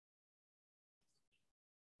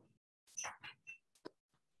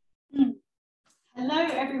Hello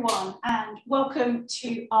everyone and welcome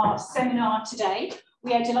to our seminar today.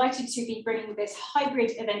 We are delighted to be bringing this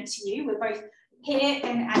hybrid event to you. We're both here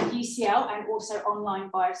at UCL and also online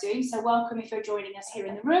via Zoom. So welcome if you're joining us here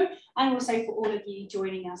in the room and also for all of you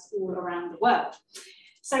joining us all around the world.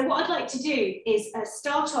 So what I'd like to do is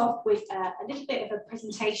start off with a little bit of a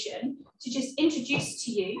presentation to just introduce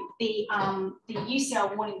to you the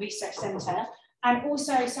UCL Warning Research Centre and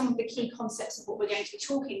also some of the key concepts of what we're going to be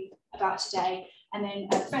talking about today. And then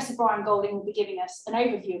Professor Brian Golding will be giving us an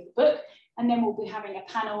overview of the book, and then we'll be having a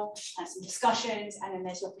panel and some discussions, and then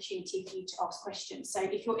there's an opportunity for you to ask questions. So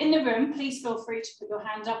if you're in the room, please feel free to put your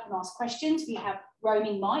hand up and ask questions. We have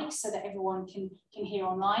roaming mics so that everyone can hear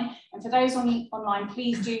online. And for those online,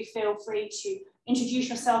 please do feel free to introduce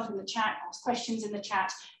yourself in the chat, ask questions in the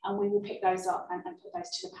chat, and we will pick those up and put those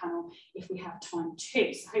to the panel if we have time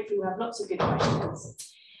to. So hopefully we'll have lots of good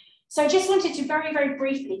questions. So I just wanted to very, very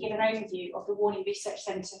briefly give an overview of the Warning Research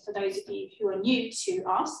Centre for those of you who are new to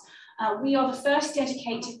us. We are the first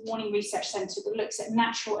dedicated warning research centre that looks at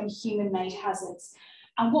natural and human-made hazards.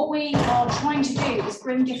 And what we are trying to do is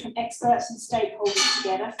bring different experts and stakeholders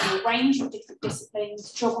together from a range of different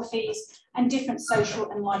disciplines, geographies, and different social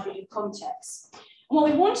and livelihood contexts. And what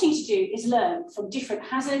we're wanting to do is learn from different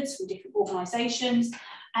hazards, from different organisations,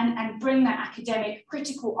 and bring that academic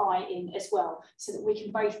critical eye in as well, so that we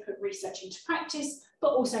can both put research into practice,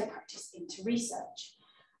 but also practice into research.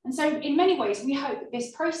 And so in many ways, we hope that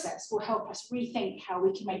this process will help us rethink how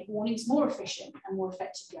we can make warnings more efficient and more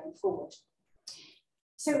effective going forward.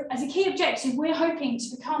 So as a key objective, we're hoping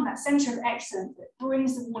to become that centre of excellence that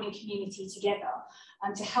brings the warning community together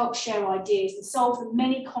and to help share ideas and solve the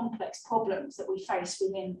many complex problems that we face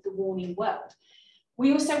within the warning world.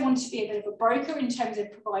 We also want to be a bit of a broker in terms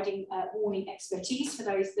of providing warning expertise for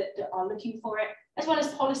those that are looking for it, as well as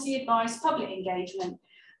policy advice, public engagement,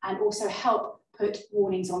 and also help put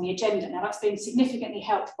warnings on the agenda. Now that's been significantly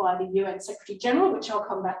helped by the UN Secretary General, which I'll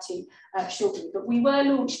come back to shortly. But we were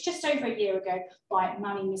launched just over a year ago by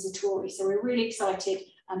Mani Mizutori, so we're really excited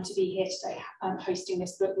to be here today hosting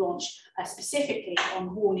this book launch specifically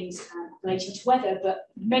on warnings relating to weather, but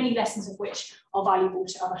many lessons of which are valuable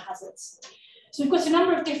to other hazards. So we've got a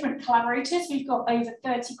number of different collaborators. We've got over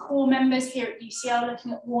 30 core members here at UCL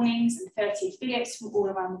looking at warnings and 30 affiliates from all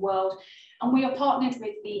around the world. And we are partnered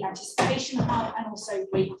with the Anticipation Hub and also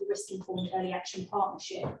with the Risk Informed Early Action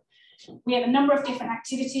Partnership. We have a number of different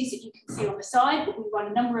activities that you can see on the side, but we run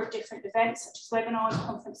a number of different events such as webinars,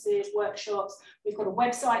 conferences, workshops. We've got a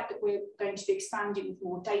website that we're going to be expanding with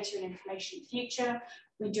more data and information in the future.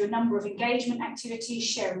 We do a number of engagement activities,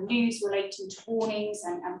 sharing news relating to warnings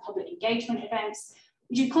and public engagement events.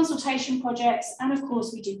 We do consultation projects, and of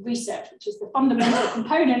course we do research, which is the fundamental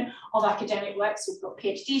component of academic work. So we've got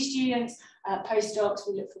PhD students, postdocs,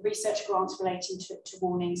 we look for research grants relating to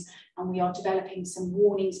warnings, and we are developing some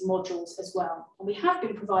warnings modules as well. And we have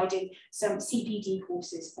been providing some CPD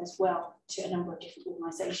courses as well to a number of different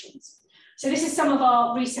organisations. So this is some of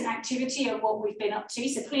our recent activity and what we've been up to.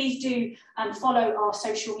 So please do follow our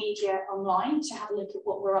social media online to have a look at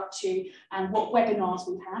what we're up to and what webinars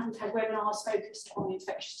we've had. We've had webinars focused on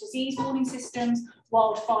infectious disease warning systems,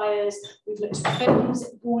 wildfires. We've looked at films,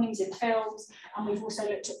 warnings in films, and we've also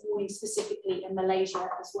looked at warnings specifically in Malaysia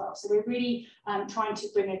as well. So we're really trying to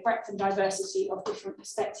bring a breadth and diversity of different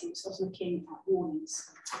perspectives of looking at warnings.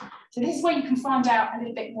 So this is where you can find out a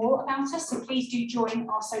little bit more about us. So please do join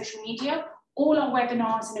our social media. All our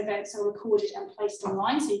webinars and events are recorded and placed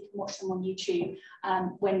online, so you can watch them on YouTube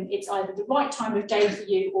when it's either the right time of day for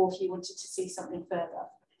you or if you wanted to see something further.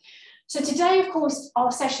 So today, of course,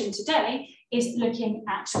 our session today is looking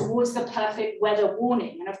at towards the perfect weather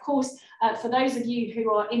warning. And of course, for those of you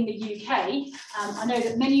who are in the UK, I know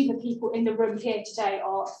that many of the people in the room here today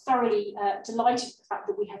are thoroughly delighted with the fact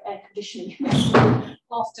that we have air conditioning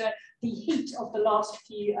after the heat of the last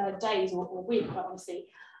few days or week, quite honestly.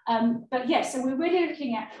 But yes, so we're really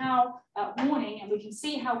looking at how warning, and we can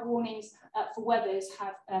see how warnings for weathers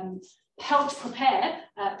have helped prepare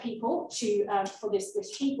people for this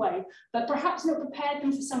heat wave, but perhaps not prepared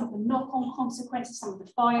them for some of the knock-on consequences, some of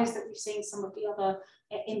the fires that we've seen, some of the other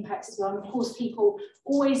impacts as well. And of course, people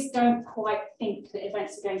always don't quite think that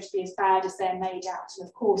events are going to be as bad as they're made out. And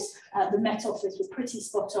of course, the Met Office were pretty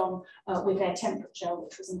spot on with their temperature,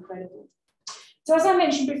 which was incredible. So as I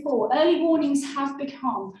mentioned before, early warnings have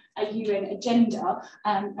become a UN agenda,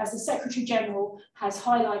 as the Secretary General has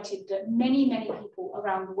highlighted that many people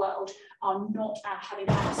around the world are not having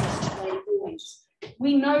access to early warnings.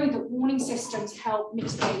 We know that warning systems help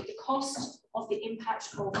mitigate the cost of the impact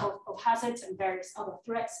of hazards and various other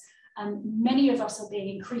threats, many of us are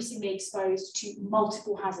being increasingly exposed to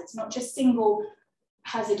multiple hazards, not just single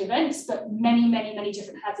hazard events, but many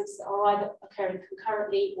different hazards that are either occurring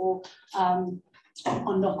concurrently or on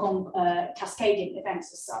knock-on cascading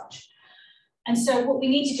events as such. And so what we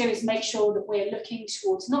need to do is make sure that we're looking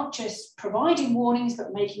towards not just providing warnings,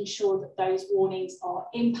 but making sure that those warnings are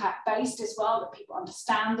impact-based as well, that people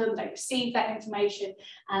understand them, they receive that information,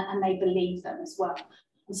 and they believe them as well.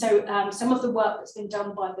 And so some of the work that's been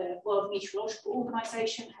done by the World Meteorological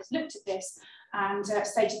Organization has looked at this and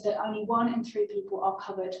stated that only 1 in 3 people are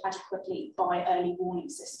covered adequately by early warning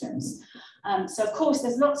systems. So of course,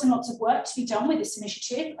 there's lots and lots of work to be done with this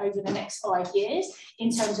initiative over the next 5 years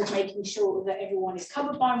in terms of making sure that everyone is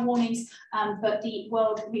covered by warnings, but the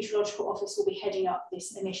World Meteorological Office will be heading up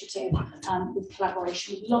this initiative with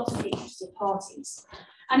collaboration with lots of interested parties.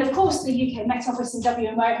 And of course, the UK Met Office and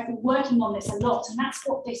WMO have been working on this a lot, and that's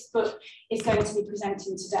what this book is going to be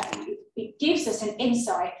presenting today. It gives us an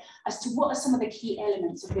insight as to what are some of the key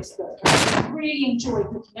elements of this book. I really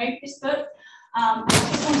enjoyed looking over this book. I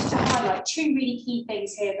just wanted to highlight 2 really key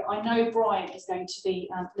things here that I know Brian is going to be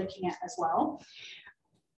looking at as well.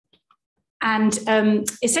 And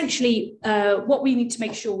essentially, what we need to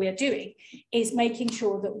make sure we are doing is making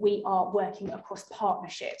sure that we are working across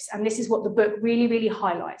partnerships. And this is what the book really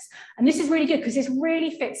highlights. And this is really good because this really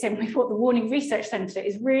fits in with what the Warning Research Centre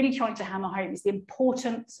is really trying to hammer home, is the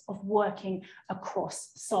importance of working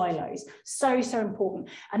across silos. So important.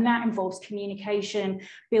 And that involves communication,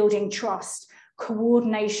 building trust,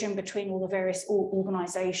 coordination between all the various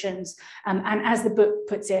organisations. And as the book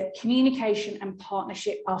puts it, communication and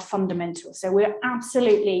partnership are fundamental. So we're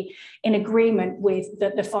absolutely in agreement with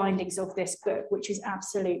the findings of this book, which is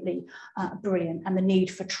absolutely brilliant, and the need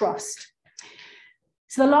for trust.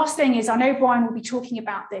 So the last thing is, I know Brian will be talking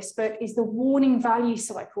about this, but is the warning value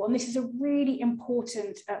cycle. And this is a really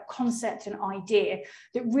important concept and idea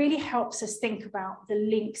that really helps us think about the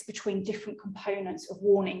links between different components of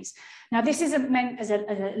warnings. Now, this isn't meant as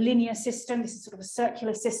a linear system. This is sort of a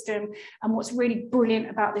circular system. And what's really brilliant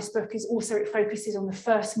about this book is also it focuses on the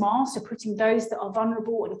first mile. So putting those that are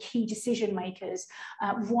vulnerable and key decision makers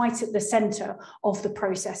right at the center of the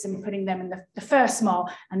process and putting them in the first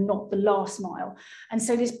mile and not the last mile. And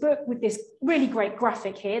so this book with this really great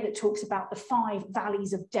graphic here that talks about the 5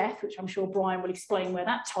 valleys of death, which I'm sure Brian will explain where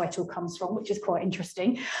that title comes from, which is quite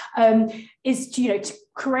interesting, is to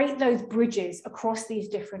create those bridges across these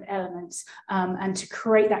different elements and to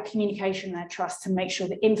create that communication and that trust to make sure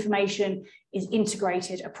that information is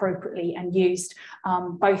integrated appropriately and used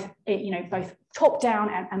both top down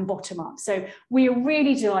and bottom up. So we are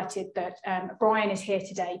really delighted that Brian is here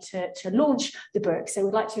today to launch the book. So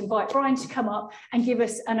we'd like to invite Brian to come up and give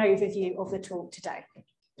us an overview of the talk today.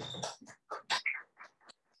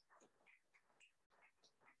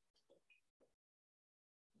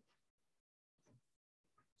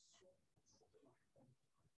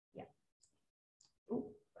 Yeah. Ooh.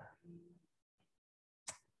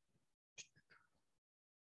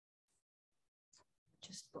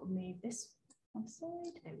 Just move this one side.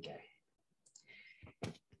 There we go.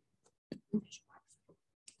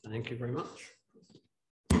 Thank you very much.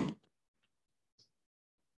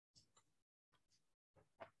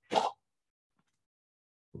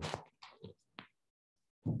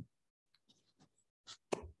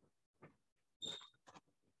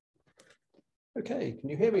 Okay, can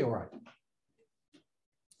you hear me all right?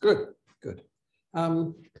 Good.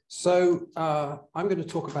 So I'm going to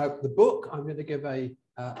talk about the book. I'm going to give a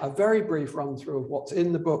very brief run through of what's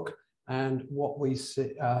in the book and what we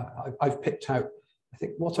see. I've picked out, I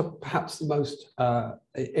think, what are perhaps the most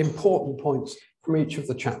important points from each of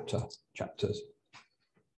the chapters.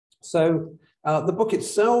 So the book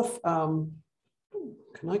itself, can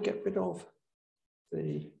I get rid of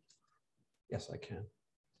the, yes, I can.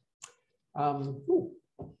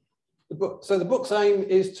 The book's aim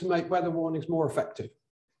is to make weather warnings more effective.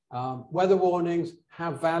 Weather warnings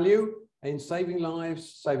have value in saving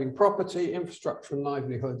lives, saving property, infrastructure and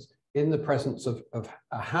livelihoods in the presence of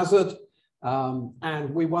a hazard, and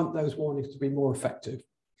we want those warnings to be more effective.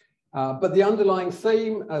 But the underlying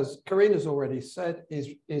theme, as Karina's already said,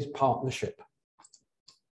 is partnership.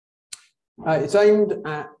 It's aimed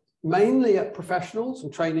mainly at professionals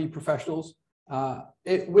and trainee professionals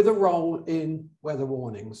with a role in weather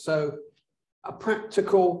warnings. So a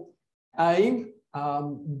practical aim,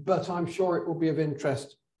 but I'm sure it will be of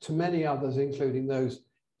interest to many others, including those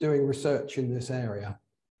doing research in this area.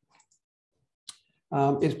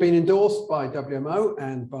 It's been endorsed by WMO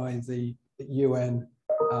and by the UN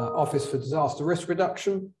Office for Disaster Risk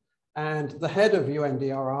Reduction, and the head of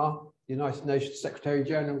UNDRR, the United Nations Secretary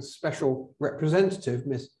General's Special Representative,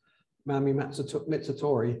 Ms. Mami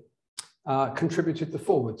Mitsutori, contributed the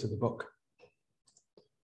foreword to the book.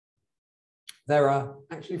 There are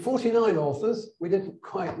actually 49 authors. We didn't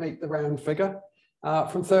quite make the round figure,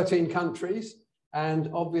 from 13 countries. And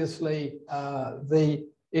obviously,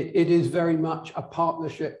 it is very much a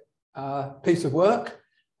partnership piece of work.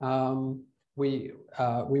 We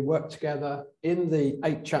work together in the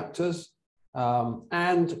 8 chapters,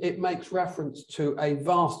 and it makes reference to a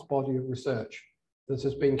vast body of research that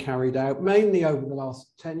has been carried out, mainly over the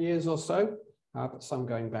last 10 years or so, but some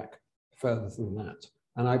going back further than that.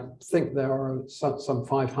 And I think there are some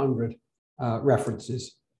 500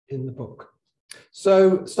 references in the book.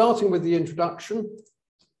 So starting with the introduction.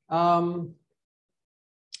 So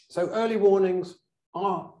early warnings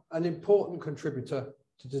are an important contributor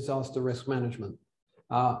to disaster risk management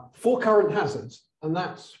for current hazards. And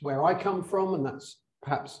that's where I come from, and that's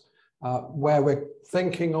perhaps where we're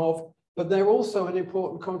thinking of. But they're also an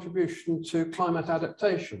important contribution to climate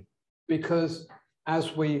adaptation, because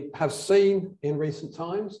as we have seen in recent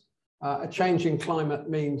times, a changing climate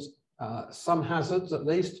means some hazards, at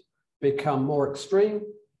least, become more extreme.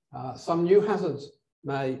 Some new hazards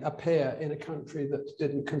may appear in a country that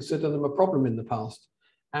didn't consider them a problem in the past.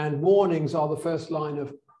 And warnings are the first line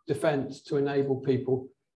of defense to enable people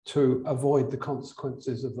to avoid the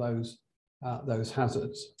consequences of those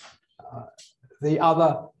hazards. The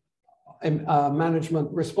other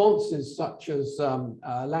management responses, such as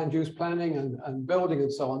land use planning and building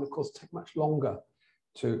and so on, of course, take much longer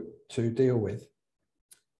to deal with.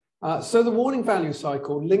 So the warning value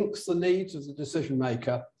cycle links the needs of the decision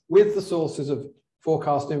maker with the sources of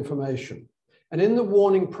forecast information. And in the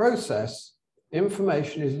warning process,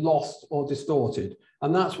 information is lost or distorted.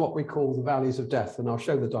 And that's what we call the valleys of death. And I'll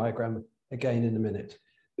show the diagram again in a minute.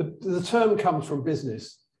 The term comes from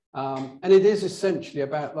business. And it is essentially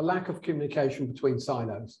about the lack of communication between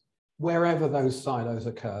silos, wherever those silos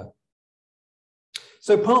occur.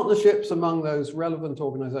 So partnerships among those relevant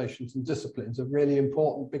organizations and disciplines are really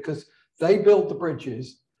important, because they build the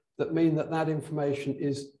bridges that mean that that information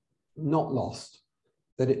is not lost,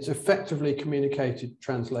 that it's effectively communicated,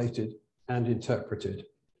 translated, and interpreted.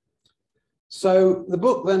 So the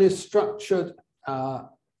book then is structured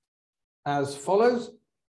as follows.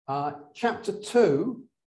 Chapter 2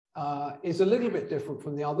 is a little bit different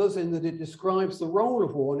from the others in that it describes the role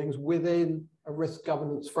of warnings within a risk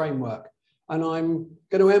governance framework. And I'm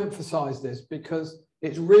going to emphasize this because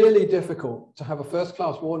it's really difficult to have a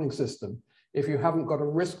first-class warning system if you haven't got a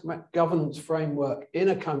risk governance framework in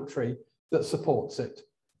a country that supports it.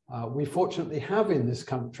 We fortunately have in this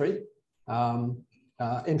country,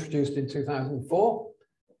 introduced in 2004,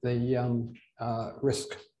 the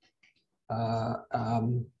risk, I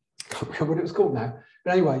can't remember what it was called now,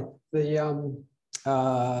 but anyway, the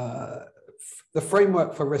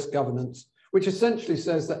framework for risk governance, which essentially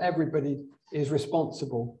says that everybody is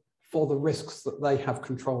responsible for the risks that they have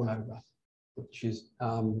control over, which is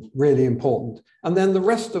really important. And then the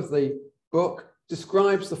rest of the book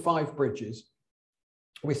describes the 5 bridges.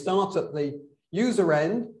 We start at the user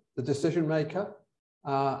end, the decision maker,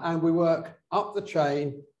 and we work up the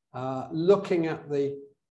chain, looking at the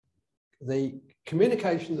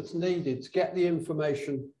communication that's needed to get the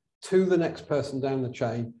information to the next person down the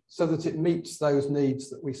chain so that it meets those needs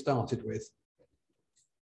that we started with.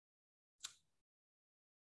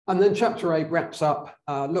 And then chapter 8 wraps up,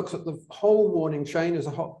 looks at the whole warning chain as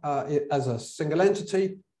a single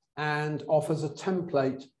entity and offers a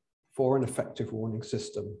template for an effective warning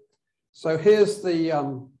system. So here's the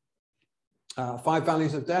 5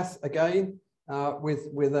 values of death again,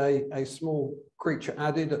 with a small creature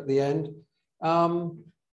added at the end.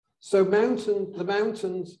 So the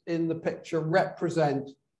mountains in the picture represent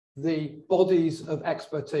the bodies of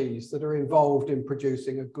expertise that are involved in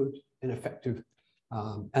producing a good and effective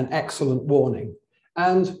and excellent warning.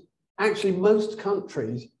 And actually most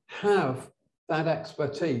countries have that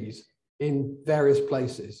expertise in various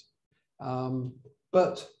places.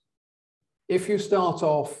 But if you start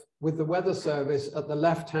off with the weather service at the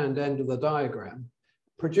left-hand end of the diagram,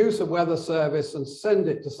 produce a weather service and send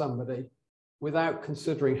it to somebody without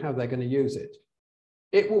considering how they're going to use it,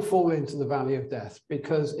 it will fall into the valley of death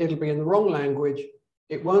because it'll be in the wrong language,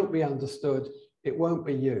 it won't be understood, it won't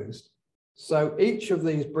be used. So each of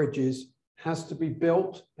these bridges has to be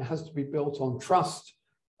built. It has to be built on trust,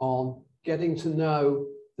 on getting to know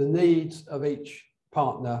the needs of each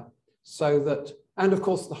partner so that, and of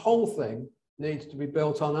course the whole thing needs to be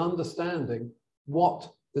built on understanding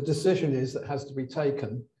what the decision is that has to be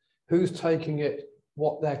taken, who's taking it,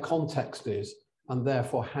 what their context is, and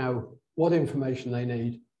therefore what information they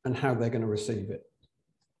need and how they're going to receive it.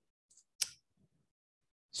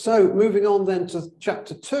 So moving on then to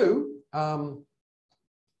chapter 2,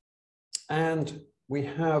 and we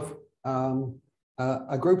have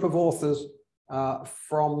a group of authors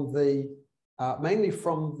from the mainly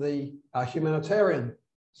from the humanitarian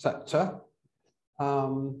sector,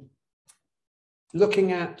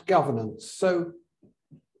 looking at governance. So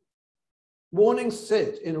warnings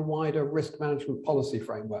sit in a wider risk management policy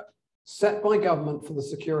framework set by government for the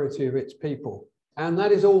security of its people. And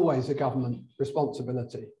that is always a government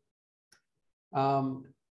responsibility. That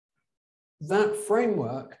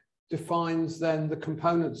framework defines then the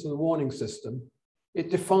components of the warning system. It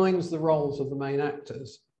defines the roles of the main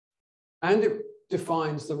actors, and it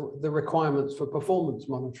defines the requirements for performance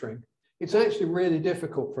monitoring. It's actually really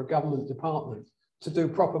difficult for a government department to do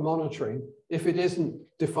proper monitoring if it isn't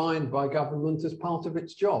defined by government as part of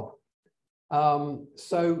its job.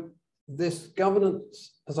 So this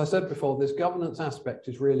governance, as I said before, this governance aspect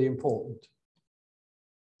is really important.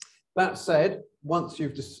 That said, once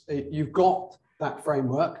you've got that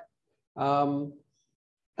framework, an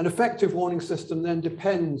effective warning system then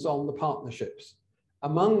depends on the partnerships.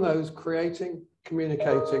 Among those, creating,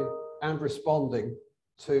 communicating, and responding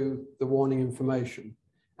to the warning information.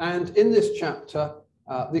 And in this chapter,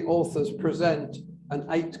 the authors present an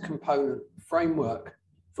 8-component framework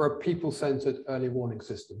for a people-centered early warning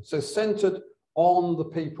system. So centered on the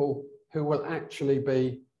people who will actually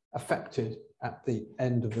be affected at the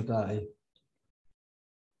end of the day.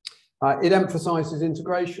 It emphasizes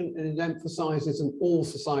integration, and it emphasizes an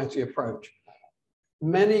all-society approach.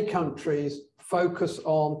 Many countries focus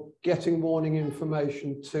on getting warning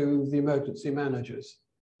information to the emergency managers.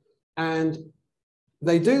 And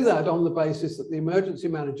they do that on the basis that the emergency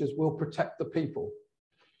managers will protect the people.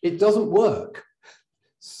 It doesn't work.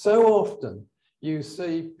 So often you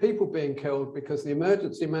see people being killed because the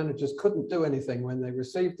emergency managers couldn't do anything when they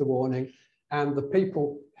received the warning, and the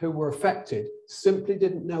people who were affected simply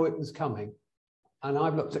didn't know it was coming. And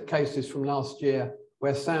I've looked at cases from last year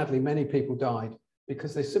where sadly many people died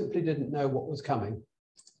because they simply didn't know what was coming.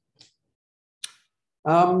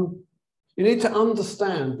 You need to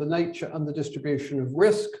understand the nature and the distribution of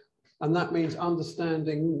risk, and that means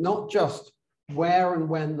understanding not just where and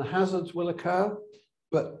when the hazards will occur,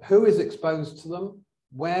 but who is exposed to them,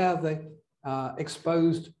 where the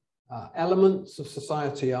exposed elements of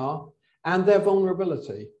society are, and their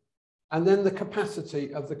vulnerability, and then the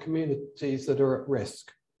capacity of the communities that are at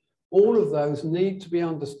risk. All of those need to be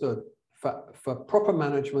understood for proper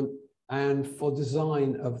management and for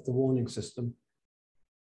design of the warning system.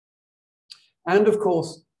 And of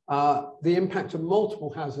course, the impact of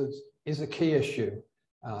multiple hazards is a key issue.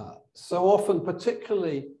 So often,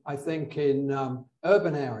 particularly, I think, in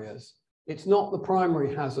urban areas, it's not the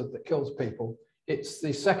primary hazard that kills people, it's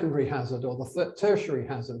the secondary hazard or the tertiary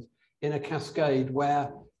hazard in a cascade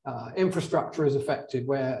where infrastructure is affected,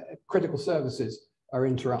 where critical services are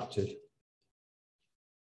interrupted.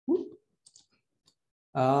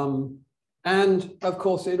 And of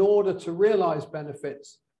course, in order to realize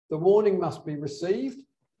benefits, the warning must be received.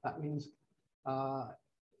 That means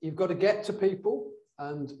you've got to get to people.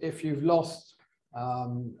 And if you've lost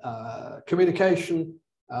communication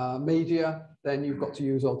media, then you've got to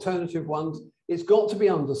use alternative ones. It's got to be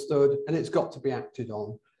understood and it's got to be acted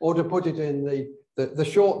on. Or to put it in the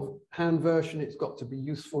shorthand version, it's got to be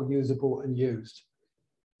useful, usable, and used.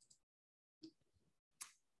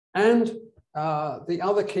 And the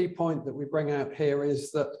other key point that we bring out here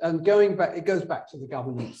is that, and going back, it goes back to the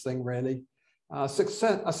governance thing really, a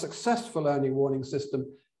successful early warning system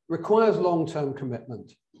requires long-term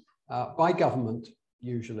commitment by government,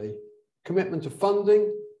 usually. Commitment to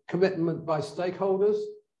funding, commitment by stakeholders,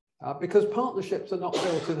 because partnerships are not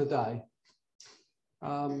built in a day.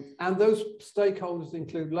 And those stakeholders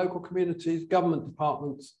include local communities, government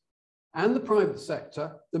departments, and the private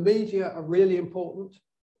sector. The media are really important,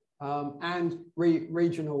 and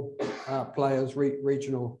regional players,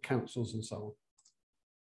 regional councils, and so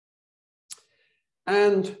on.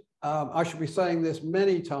 And I should be saying this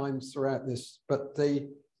many times throughout this, but the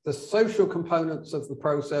social components of the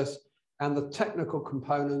process and the technical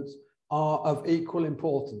components are of equal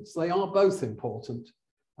importance. They are both important.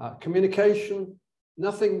 Communication,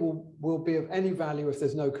 nothing will be of any value if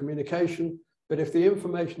there's no communication, but if the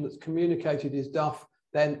information that's communicated is duff,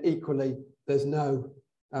 then equally there's no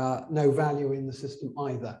value in the system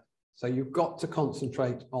either. So you've got to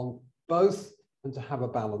concentrate on both and to have a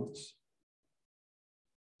balance.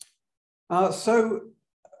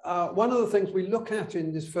 One of the things we look at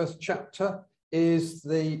in this first chapter is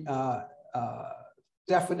the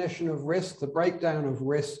definition of risk, the breakdown of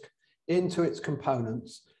risk into its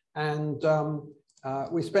components. And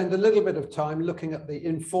We spend a little bit of time looking at the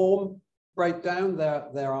inform breakdown.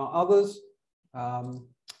 There are others,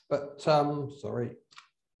 sorry,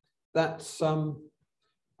 that's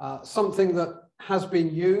something that has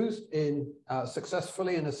been used in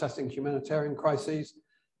successfully in assessing humanitarian crises,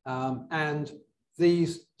 and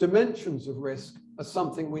these dimensions of risk are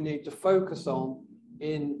something we need to focus on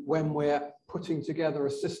when we're putting together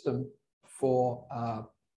a system for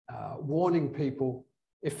warning people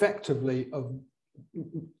effectively of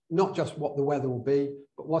not just what the weather will be,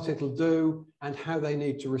 but what it'll do and how they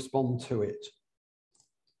need to respond to it.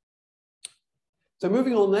 So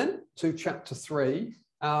moving on then to chapter 3.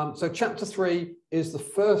 So chapter 3 is the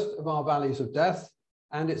first of our values of death,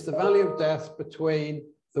 and it's the value of death between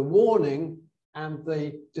the warning and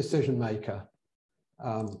the decision maker.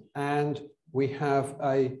 And we have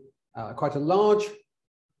quite a large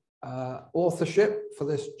authorship for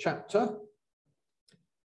this chapter,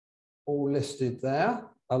 all listed there,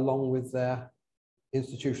 along with their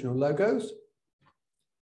institutional logos.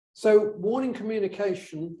 So warning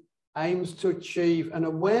communication aims to achieve an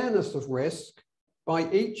awareness of risk by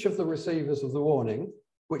each of the receivers of the warning,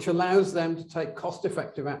 which allows them to take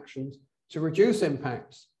cost-effective actions to reduce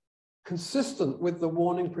impacts consistent with the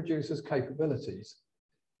warning producer's capabilities.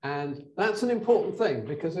 And that's an important thing,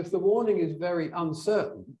 because if the warning is very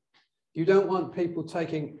uncertain, you don't want people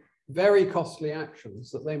taking very costly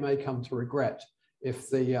actions that they may come to regret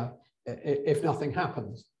if nothing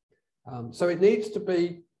happens. So it needs to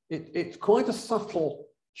be, it's quite a subtle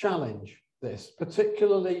challenge, this,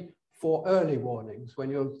 particularly for early warnings when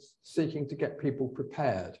you're seeking to get people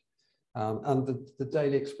prepared. And the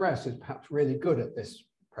Daily Express is perhaps really good at this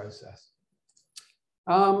process.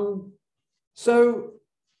 A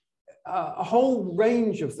whole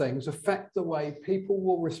range of things affect the way people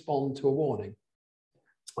will respond to a warning.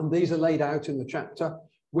 And these are laid out in the chapter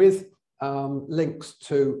with links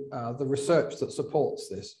to the research that supports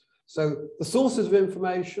this. So the sources of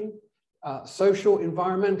information, social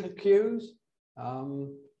environmental cues.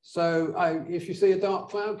 If you see a dark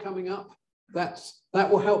cloud coming up, that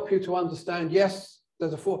will help you to understand, yes,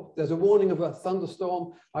 there's a warning of a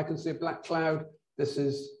thunderstorm. I can see a black cloud. This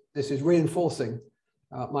is reinforcing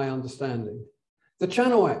my understanding. The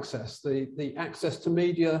channel access, the access to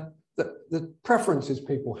media, the preferences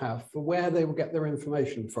people have for where they will get their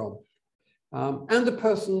information from, and the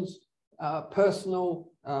person's personal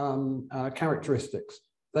characteristics.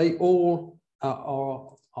 They all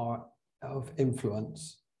are of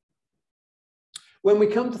influence. When we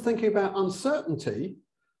come to thinking about uncertainty,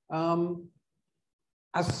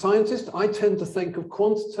 as a scientist, I tend to think of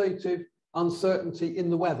quantitative uncertainty in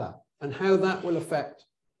the weather and how that will affect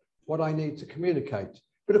what I need to communicate.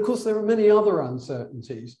 But of course, there are many other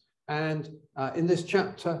uncertainties. And in this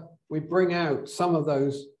chapter, we bring out some of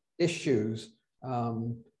those issues,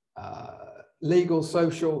 legal,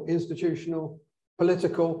 social, institutional,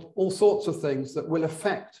 political, all sorts of things that will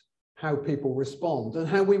affect how people respond and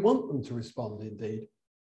how we want them to respond, indeed.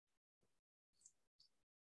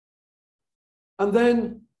 And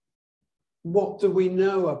then what do we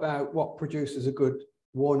know about what produces a good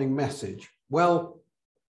warning message? Well,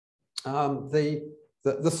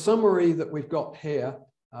 the summary that we've got here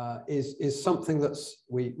is something that's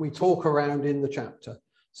we talk around in the chapter.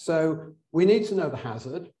 So we need to know the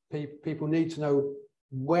hazard. People need to know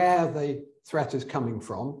where the threat is coming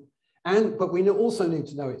from, but we also need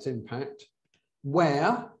to know its impact,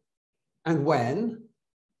 where and when,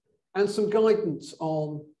 and some guidance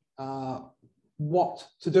on what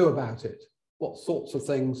to do about it, what sorts of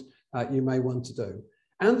things you may want to do,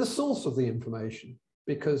 and the source of the information,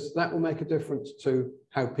 because that will make a difference to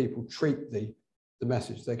how people treat the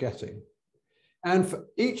message they're getting. And for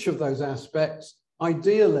each of those aspects,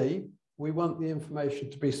 ideally, we want the information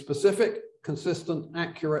to be specific, consistent,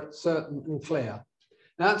 accurate, certain, and clear.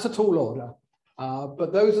 Now, that's a tall order,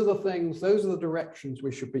 but those are the things, those are the directions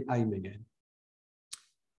we should be aiming in.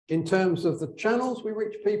 In terms of the channels we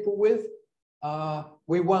reach people with,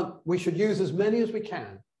 we should use as many as we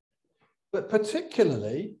can, but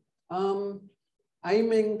particularly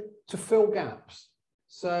aiming to fill gaps.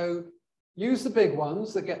 So use the big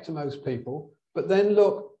ones that get to most people, but then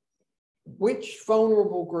look, which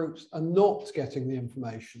vulnerable groups are not getting the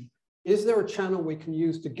information? Is there a channel we can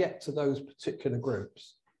use to get to those particular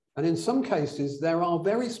groups? And in some cases, there are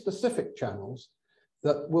very specific channels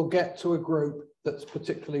that will get to a group that's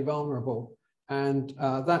particularly vulnerable. And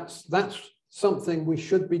that's something we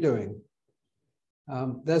should be doing.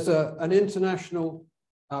 There's an international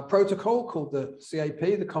protocol called the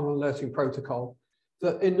CAP, the Common Alerting Protocol,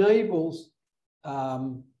 that enables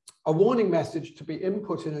a warning message to be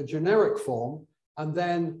input in a generic form and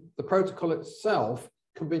then the protocol itself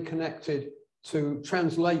can be connected to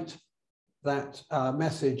translate that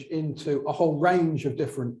message into a whole range of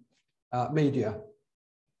different media.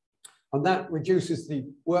 And that reduces the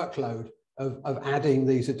workload of adding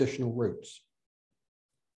these additional routes.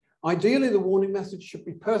 Ideally, the warning message should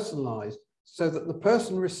be personalized so that the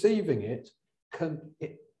person receiving it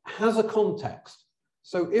has a context.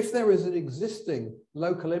 So if there is an existing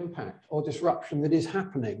local impact or disruption that is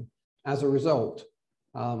happening as a result,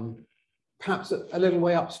 perhaps a little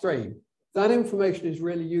way upstream, that information is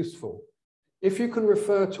really useful. If you can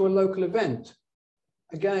refer to a local event,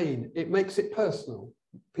 again, it makes it personal.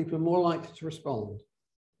 People are more likely to respond.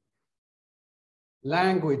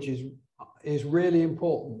 Language is really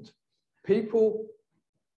important. People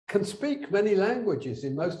can speak many languages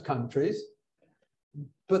in most countries,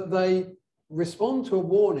 but they respond to a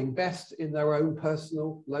warning best in their own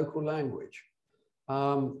personal local language.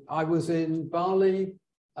 I was in Bali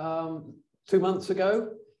 2 months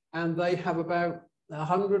ago, and they have about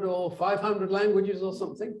 100 or 500 languages or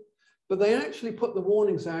something, but they actually put the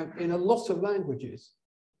warnings out in a lot of languages.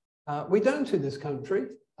 We don't in this country.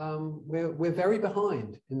 We're very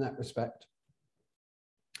behind in that respect.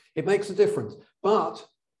 It makes a difference, but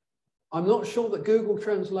I'm not sure that Google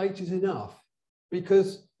Translate is enough,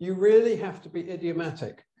 because you really have to be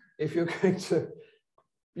idiomatic if you're going to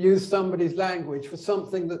use somebody's language for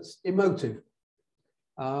something that's emotive.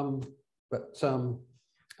 I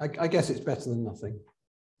guess it's better than nothing.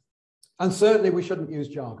 And certainly we shouldn't use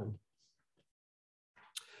jargon.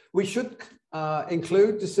 We should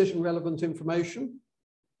include decision relevant information,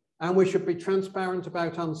 and we should be transparent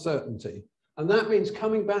about uncertainty. And that means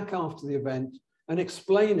coming back after the event and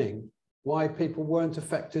explaining why people weren't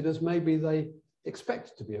affected as maybe they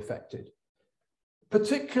expected to be affected.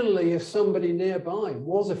 Particularly if somebody nearby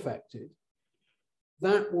was affected,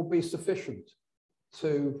 that will be sufficient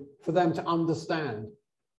for them to understand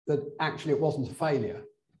that actually it wasn't a failure.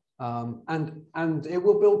 And it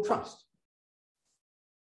will build trust.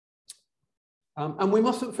 And we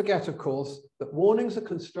mustn't forget, of course, that warnings are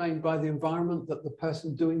constrained by the environment that the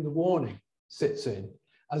person doing the warning sits in,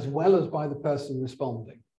 as well as by the person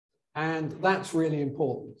responding. And that's really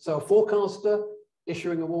important. So a forecaster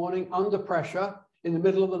issuing a warning under pressure in the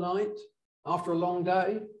middle of the night, after a long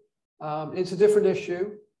day, it's a different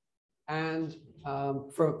issue. And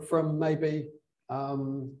from maybe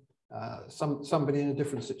somebody in a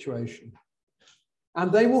different situation.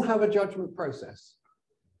 And they will have a judgment process.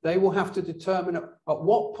 They will have to determine at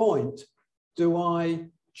what point do I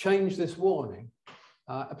change this warning,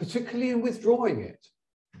 particularly in withdrawing it.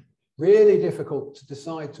 Really difficult to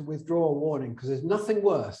decide to withdraw a warning, because there's nothing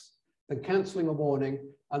worse than cancelling a warning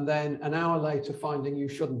and then an hour later finding you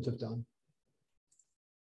shouldn't have done.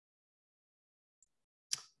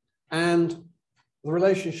 And the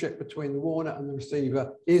relationship between the warner and the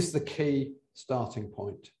receiver is the key starting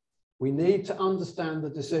point. We need to understand the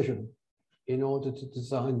decision in order to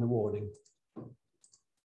design the warning.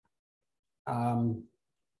 And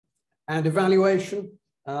evaluation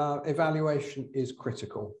is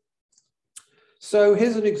critical. So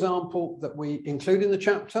here's an example that we include in the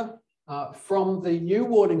chapter from the new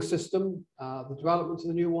warning system, the development of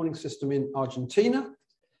the new warning system in Argentina,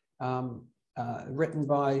 written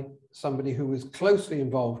by somebody who was closely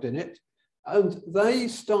involved in it. And they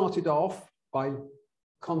started off by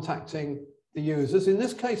contacting the users. In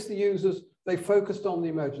this case, the users, they focused on the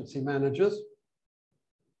emergency managers,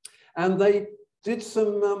 and they did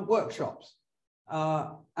some workshops.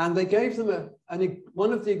 And they gave them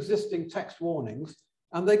one of the existing text warnings,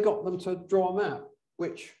 and they got them to draw a map,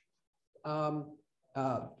 which to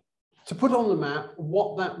put on the map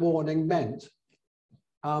what that warning meant.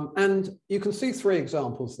 And you can see 3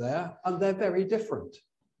 examples there, and they're very different.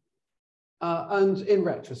 And in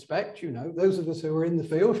retrospect, you know, those of us who are in the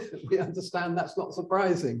field, we understand that's not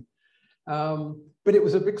surprising. But it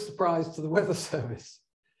was a big surprise to the Weather Service.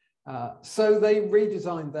 So they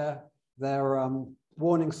redesigned their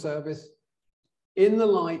warning service in the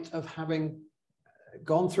light of having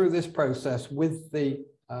gone through this process with the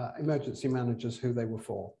emergency managers who they were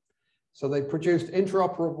for. So they produced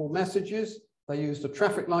interoperable messages. They used a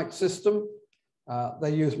traffic light system.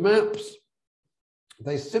 They used maps.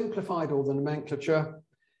 They simplified all the nomenclature,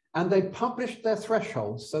 and they published their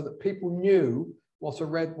thresholds so that people knew what a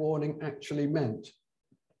red warning actually meant.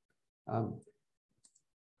 And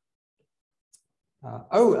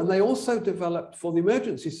they also developed, for the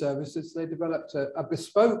emergency services, they developed a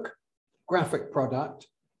bespoke graphic product,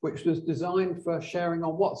 which was designed for sharing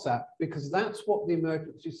on WhatsApp, because that's what the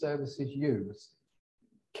emergency services use.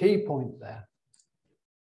 Key point there.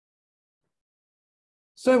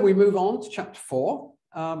 So we move on to chapter 4.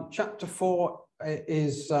 Chapter 4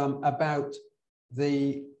 is about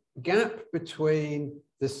the gap between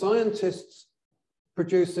the scientists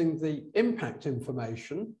producing the impact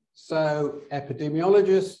information, so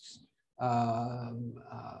epidemiologists,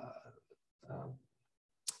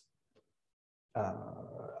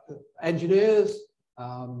 engineers,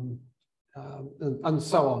 and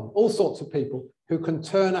so on, all sorts of people who can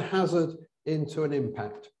turn a hazard into an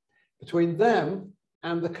impact, between them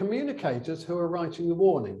and the communicators who are writing the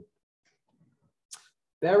warning.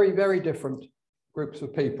 Very, very different groups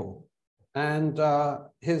of people. And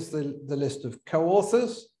here's the list of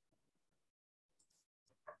co-authors.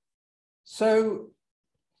 So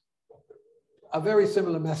a very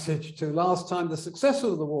similar message to last time. The success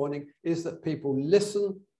of the warning is that people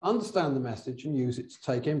listen, understand the message, and use it to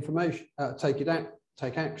take information, take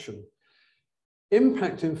action.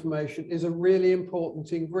 Impact information is a really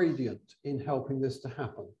important ingredient in helping this to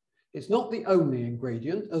happen. It's not the only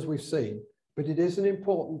ingredient, as we've seen, but it is an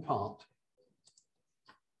important part.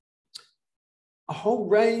 A whole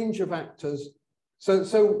range of actors. So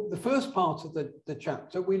the first part of the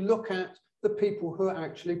chapter, we look at the people who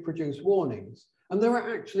actually produce warnings. And there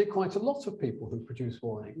are actually quite a lot of people who produce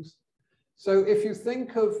warnings. So if you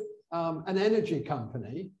think of an energy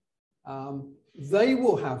company, they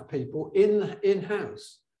will have people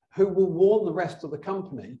in-house who will warn the rest of the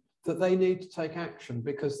company that they need to take action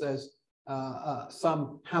because there's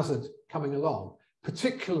some hazard coming along,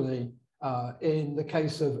 particularly in the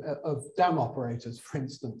case of dam operators, for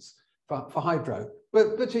instance, for hydro,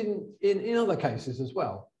 but in other cases as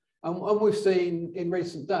well. And we've seen in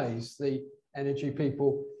recent days the energy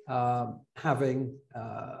people having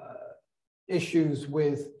issues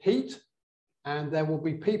with heat, and there will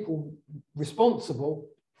be people responsible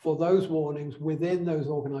for those warnings within those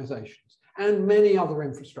organizations and many other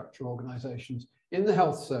infrastructure organizations in the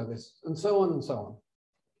health service and so on and so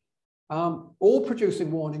on. All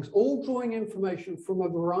producing warnings, all drawing information from a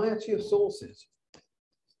variety of sources.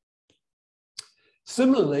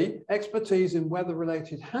 Similarly, expertise in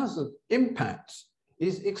weather-related hazard impacts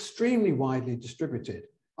is extremely widely distributed.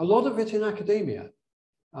 A lot of it in academia.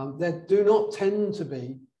 There do not tend to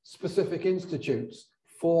be specific institutes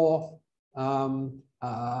for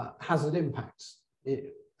hazard impacts,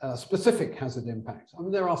 specific hazard impacts. I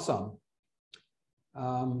mean, there are some.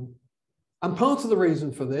 And part of the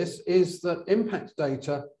reason for this is that impact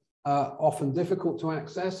data are often difficult to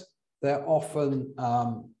access. They're often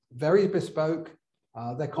very bespoke.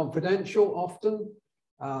 They're confidential often.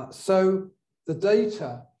 So the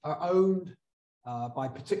data are owned by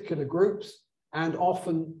particular groups, and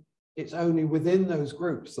often it's only within those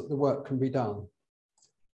groups that the work can be done.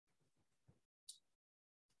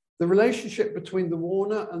 The relationship between the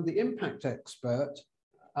warner and the impact expert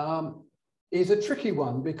is a tricky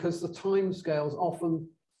one because the timescales, often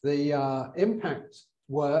the impact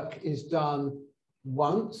work is done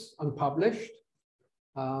once and published,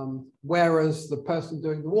 whereas the person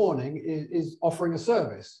doing the warning is offering a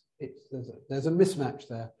service. There's a mismatch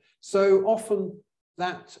there. So often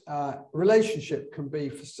that relationship can be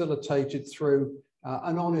facilitated through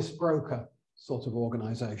an honest broker sort of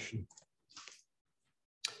organization.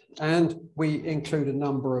 And we include a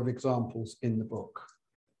number of examples in the book.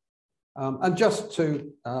 And just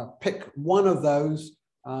to pick one of those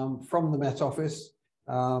from the Met Office,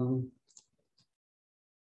 in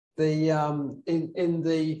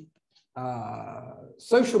the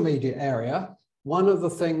social media area, one of the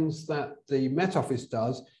things that the Met Office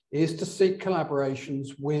does is to seek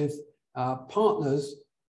collaborations with partners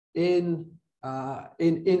in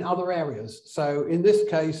other areas. So in this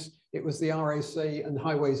case, it was the RAC and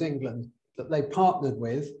Highways England that they partnered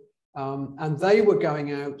with, and they were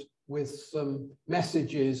going out with some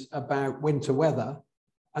messages about winter weather.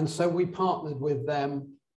 And so we partnered with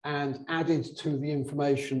them and added to the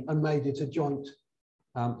information and made it a joint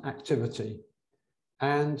activity.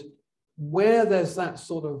 And where there's that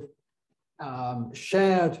sort of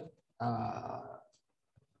shared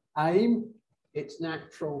aim, it's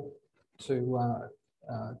natural to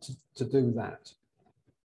do that.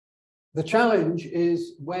 The challenge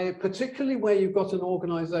is particularly where you've got an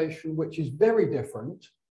organization which is very different,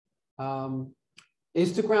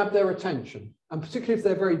 is to grab their attention, and particularly if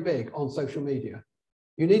they're very big on social media.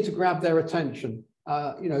 You need to grab their attention,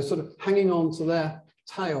 sort of hanging on to their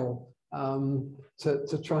tail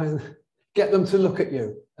to try and get them to look at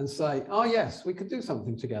you and say, oh yes, we could do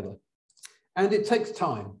something together. And it takes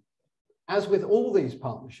time. As with all these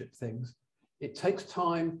partnership things, it takes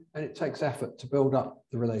time and it takes effort to build up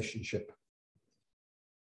the relationship.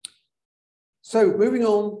 So moving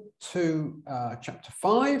on to chapter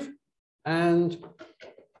 5, and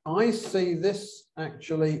I see this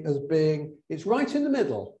actually as being, it's right in the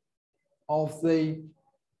middle of the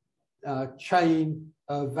chain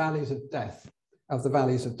of valleys of death, of the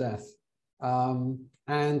valleys of death.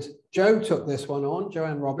 And Joe took this one on,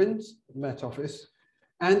 Joanne Robbins, Met Office,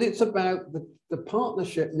 and it's about the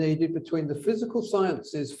partnership needed between the physical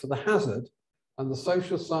sciences for the hazard and the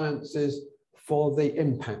social sciences for the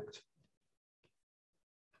impact.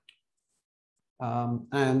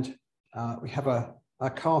 We have a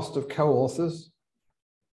cast of co-authors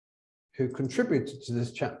who contributed to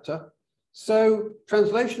this chapter. So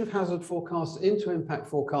translation of hazard forecasts into impact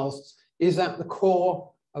forecasts is at the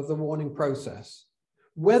core of the warning process.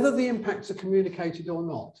 Whether the impacts are communicated or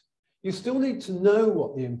not, you still need to know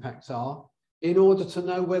what the impacts are in order to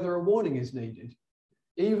know whether a warning is needed,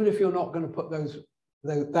 even if you're not going to put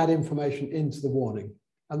that information into the warning.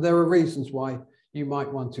 And there are reasons why you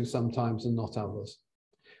might want to sometimes and not others.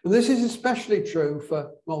 And this is especially true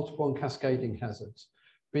for multiple and cascading hazards,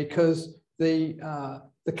 because the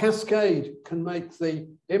cascade can make the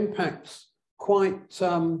impacts quite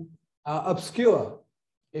obscure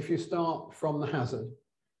if you start from the hazard.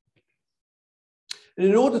 And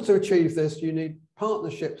in order to achieve this, you need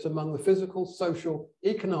partnerships among the physical, social,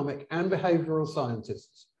 economic, and behavioral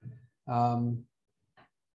scientists. In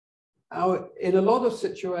a lot of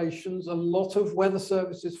situations, a lot of weather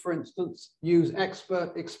services, for instance, use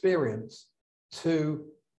expert experience to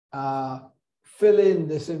fill in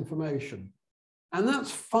this information. And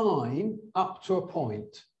that's fine up to a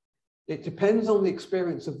point. It depends on the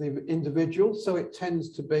experience of the individual, so it tends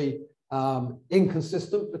to be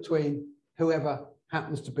inconsistent between whoever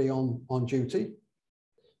happens to be on duty.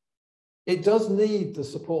 It does need the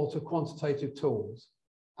support of quantitative tools,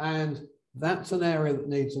 and that's an area that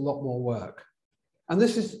needs a lot more work. And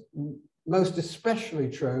this is most especially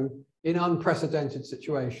true in unprecedented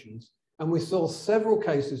situations. And we saw several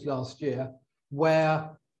cases last year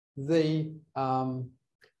where the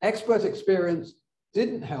expert experience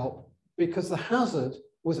didn't help because the hazard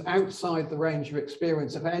was outside the range of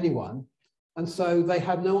experience of anyone. And so they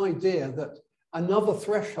had no idea that another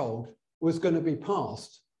threshold was going to be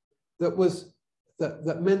passed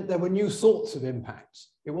that meant there were new sorts of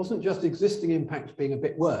impacts. It wasn't just existing impacts being a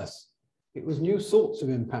bit worse. It was new sorts of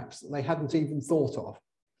impacts that they hadn't even thought of.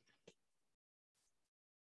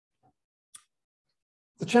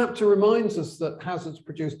 The chapter reminds us that hazards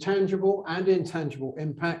produce tangible and intangible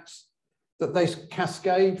impacts, that they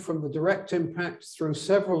cascade from the direct impacts through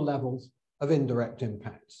several levels of indirect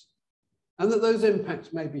impacts, and that those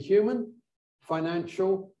impacts may be human,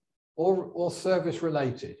 financial, or service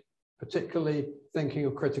related, particularly thinking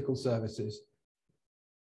of critical services.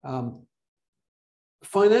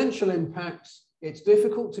 Financial impacts, it's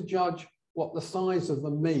difficult to judge what the size of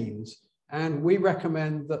them means, and we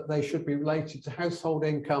recommend that they should be related to household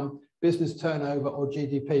income, business turnover, or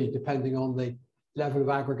GDP, depending on the level of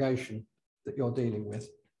aggregation that you're dealing with.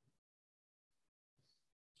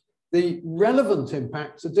 The relevant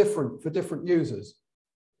impacts are different for different users.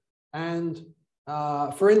 And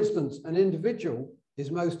for instance, an individual is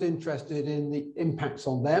most interested in the impacts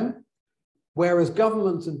on them, whereas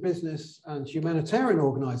government and business and humanitarian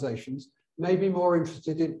organizations may be more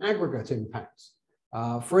interested in aggregate impacts.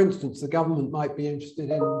 For instance, the government might be interested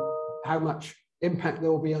in how much impact there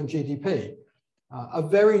will be on GDP. A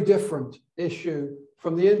very different issue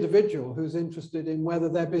from the individual who's interested in whether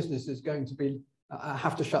their business is going to be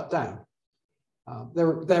have to shut down.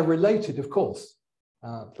 They're related, of course,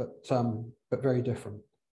 but very different.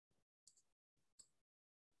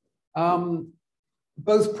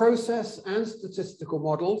 Both process and statistical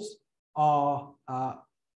models are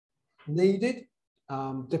needed,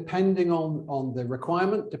 depending on the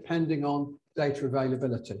requirement, depending on data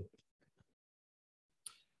availability.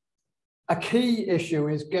 A key issue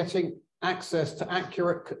is getting access to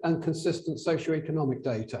accurate and consistent socioeconomic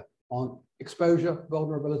data on exposure,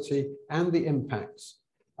 vulnerability, and the impacts.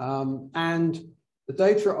 And the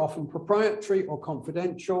data are often proprietary or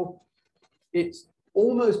confidential. It's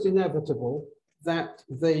almost inevitable that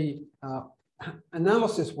the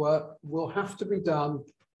analysis work will have to be done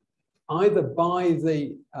either by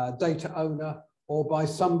the data owner or by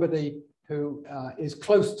somebody who is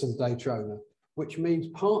close to the data owner, which means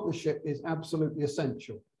partnership is absolutely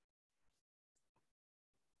essential.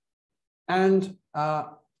 And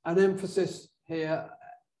an emphasis here,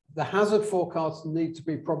 the hazard forecasts need to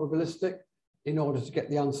be probabilistic in order to get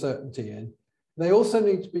the uncertainty in. They also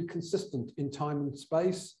need to be consistent in time and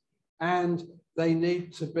space, and they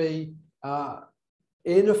need to be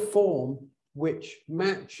in a form which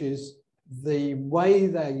matches the way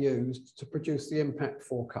they're used to produce the impact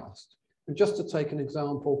forecast. And just to take an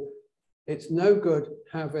example, It's no good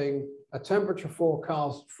having a temperature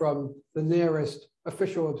forecast from the nearest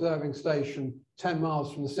official observing station 10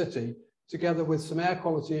 miles from the city, together with some air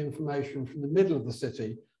quality information from the middle of the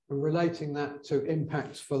city, and relating that to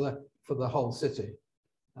impacts for the whole city.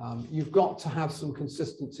 You've got to have some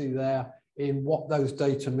consistency there in what those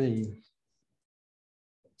data mean.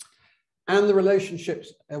 And the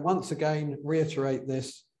relationships, once again, reiterate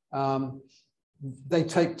this. They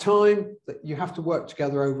take time, that you have to work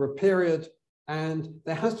together over a period, and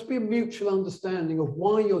there has to be a mutual understanding of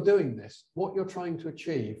why you're doing this, what you're trying to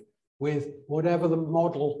achieve with whatever the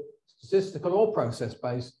model, statistical or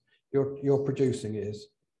process-based, you're producing is.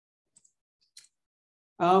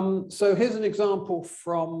 So here's an example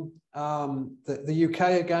from the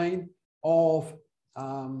UK again of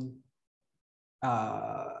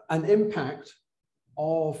an impact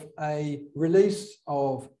of a release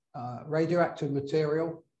of radioactive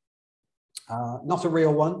material, not a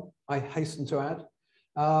real one, I hasten to add.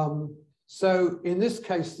 So in this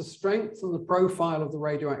case, the strength and the profile of the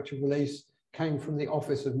radioactive release came from the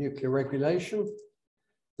Office of Nuclear Regulation.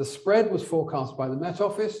 The spread was forecast by the Met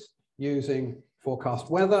Office using forecast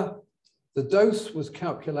weather. The dose was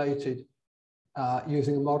calculated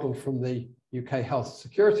using a model from the UK Health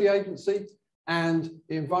Security Agency, and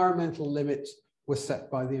the environmental limits were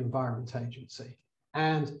set by the Environment Agency.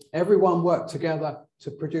 And everyone worked together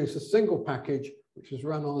to produce a single package, which was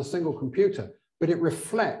run on a single computer, but it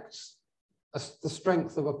reflects the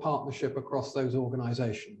strength of a partnership across those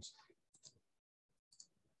organizations.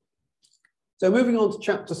 So moving on to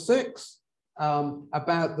chapter 6,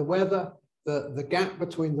 about the weather, the gap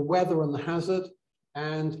between the weather and the hazard,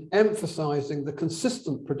 and emphasizing the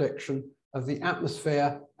consistent prediction of the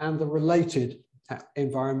atmosphere and the related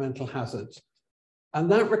environmental hazards. And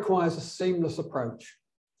that requires a seamless approach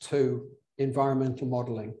to environmental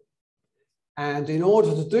modeling. And in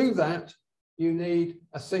order to do that, you need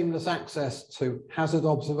a seamless access to hazard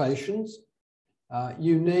observations.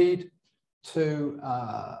 You need to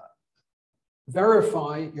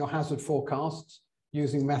verify your hazard forecasts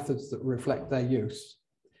using methods that reflect their use.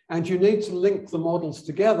 And you need to link the models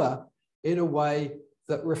together in a way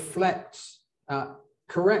that reflects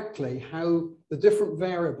correctly how the different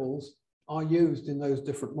variables are used in those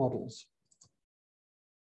different models.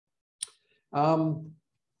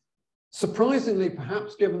 Surprisingly,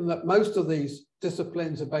 perhaps, given that most of these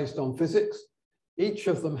disciplines are based on physics, each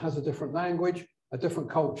of them has a different language, a different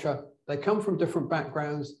culture, they come from different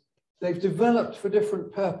backgrounds, they've developed for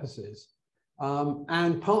different purposes,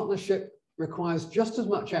 and partnership requires just as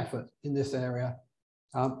much effort in this area,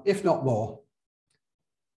 if not more.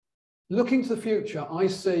 Looking to the future, I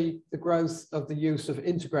see the growth of the use of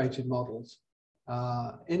integrated models,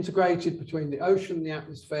 integrated between the ocean, the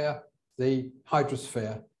atmosphere, the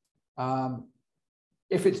hydrosphere.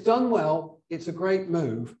 If it's done well, it's a great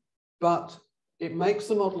move, but it makes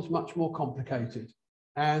the models much more complicated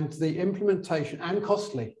and the implementation, and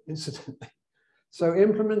costly, incidentally. So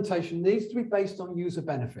implementation needs to be based on user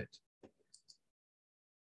benefit.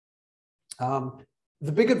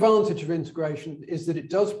 The big advantage of integration is that it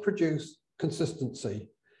does produce consistency,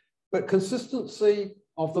 but consistency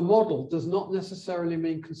of the model does not necessarily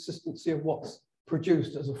mean consistency of what's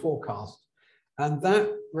produced as a forecast. And that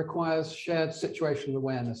requires shared situational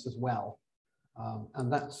awareness as well.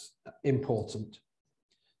 And that's important.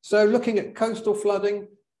 So looking at coastal flooding,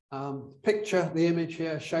 the image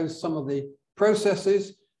here shows some of the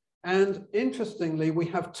processes. And interestingly, we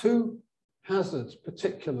have two hazards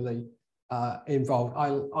particularly involved.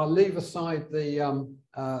 I'll leave aside the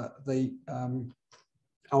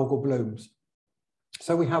algal blooms.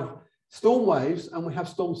 So we have storm waves and we have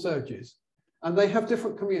storm surges, and they have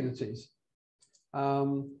different communities,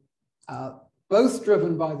 both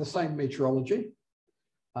driven by the same meteorology,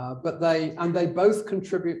 but they both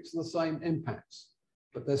contribute to the same impacts.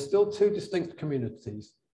 But there's still two distinct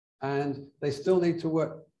communities, and they still need to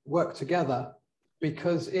work together,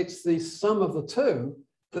 because it's the sum of the two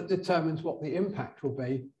that determines what the impact will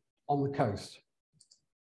be on the coast.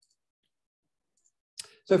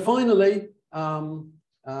 So finally,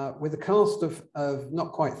 with a cast of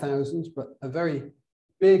not quite thousands, but a very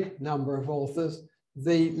big number of authors,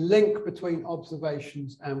 the link between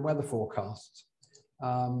observations and weather forecasts.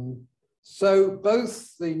 So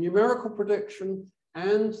both the numerical prediction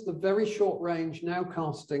and the very short range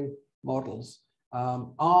nowcasting models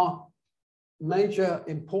are major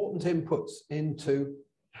important inputs into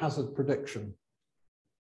hazard prediction.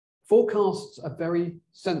 Forecasts are very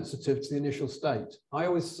sensitive to the initial state. I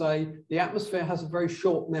always say the atmosphere has a very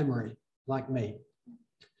short memory, like me.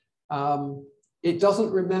 It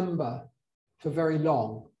doesn't remember for very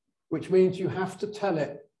long, which means you have to tell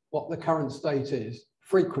it what the current state is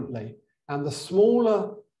frequently. And the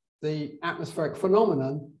smaller the atmospheric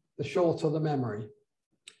phenomenon, the shorter the memory.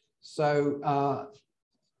 So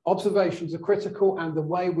observations are critical, and the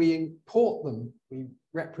way we import them, we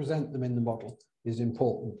represent them in the model, is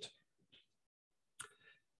important.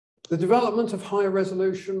 The development of higher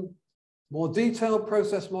resolution, more detailed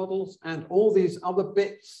process models, and all these other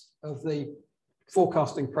bits of the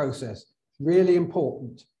forecasting process, really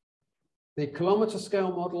important. The kilometre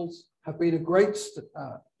scale models have been a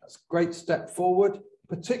great step forward,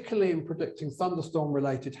 particularly in predicting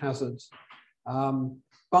thunderstorm-related hazards.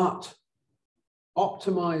 But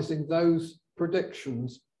optimizing those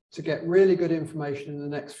predictions to get really good information in the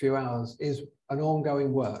next few hours is an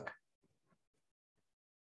ongoing work.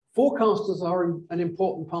 Forecasters are an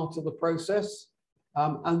important part of the process,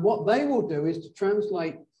 and what they will do is to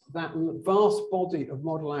translate that vast body of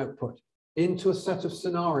model output into a set of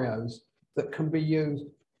scenarios that can be used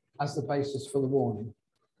as the basis for the warning.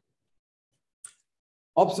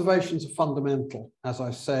 Observations are fundamental, as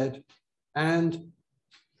I said, and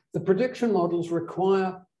the prediction models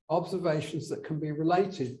require observations that can be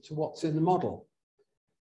related to what's in the model.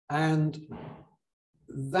 And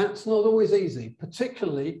that's not always easy,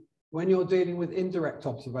 particularly when you're dealing with indirect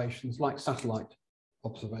observations like satellite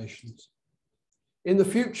observations. In the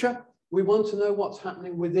future, we want to know what's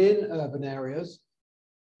happening within urban areas,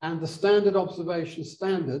 and the standard observation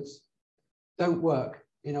standards don't work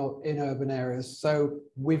in urban areas. So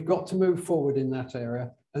we've got to move forward in that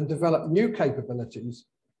area and develop new capabilities.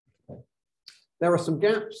 There are some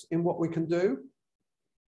gaps in what we can do,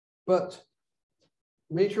 but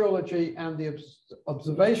meteorology and the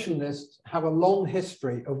observationists have a long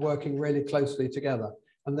history of working really closely together.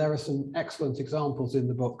 And there are some excellent examples in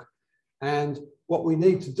the book. And what we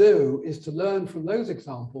need to do is to learn from those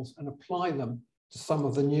examples and apply them to some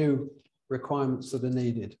of the new requirements that are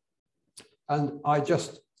needed. And I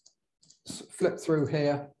just flip through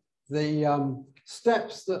here the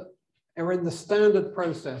steps that are in the standard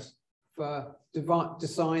process for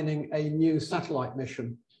designing a new satellite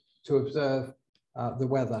mission to observe the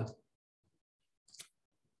weather.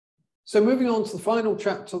 So moving on to the final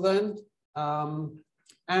chapter then,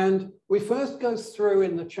 and we first go through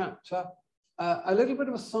in the chapter a little bit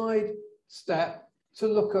of a side step to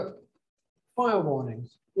look at fire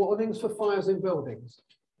warnings, warnings for fires in buildings,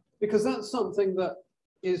 because that's something that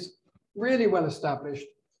is really well established,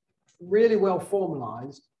 really well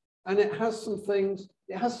formalized, and it has some things,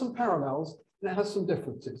 it has some parallels, and it has some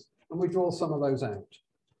differences, and we draw some of those out.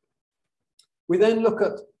 We then look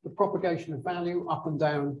at the propagation of value up and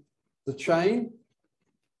down the chain,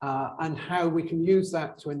 and how we can use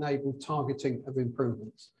that to enable targeting of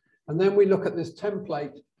improvements. And then we look at this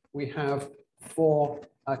template we have for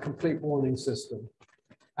a complete warning system.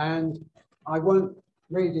 And I won't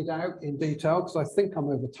read it out in detail because I think I'm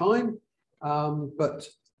over time, but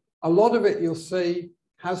a lot of it you'll see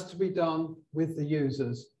has to be done with the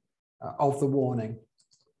users of the warning.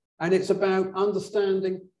 And it's about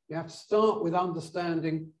understanding, you have to start with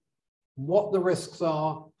understanding what the risks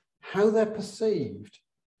are, how they're perceived,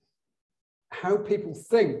 how people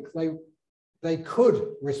think they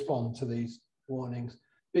could respond to these warnings.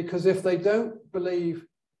 Because if they don't believe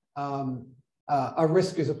a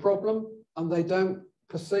risk is a problem and they don't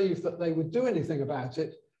perceive that they would do anything about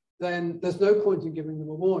it, then there's no point in giving them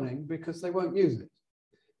a warning because they won't use it.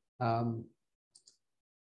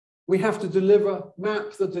 We have to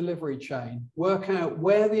map the delivery chain, work out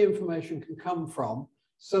where the information can come from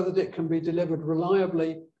so that it can be delivered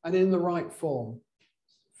reliably and in the right form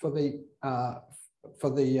for the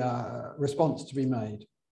response to be made.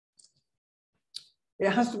 It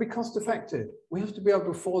has to be cost effective. We have to be able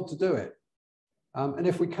to afford to do it. And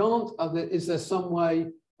if we can't, is there some way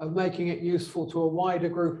of making it useful to a wider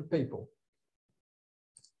group of people?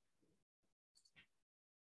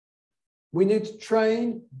 We need to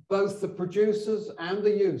train both the producers and the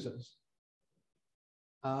users.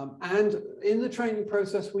 And in the training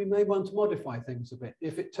process, we may want to modify things a bit.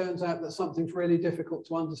 If it turns out that something's really difficult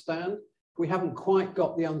to understand, we haven't quite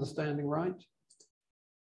got the understanding right.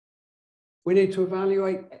 We need to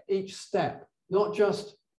evaluate each step, not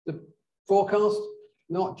just the forecast,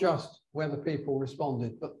 not just whether people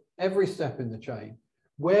responded, but every step in the chain.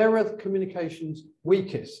 Where are the communications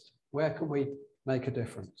weakest? Where can we make a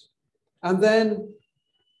difference? And then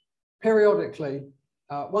periodically,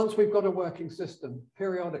 once we've got a working system,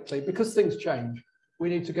 periodically, because things change, we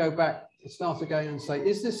need to go back and start again and say,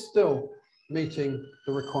 is this still meeting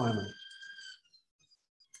the requirement?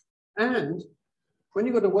 And when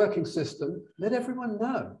you've got a working system, let everyone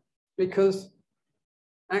know, because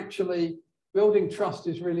actually building trust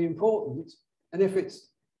is really important. And if it's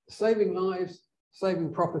saving lives,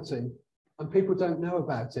 saving property, and people don't know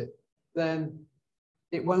about it, then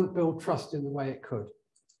it won't build trust in the way it could.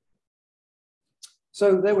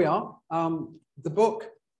 So there we are. The book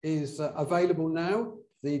is available now.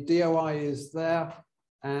 The DOI is there,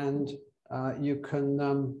 and you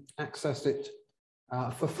can access it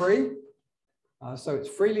for free. So it's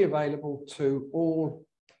freely available to all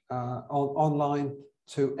online,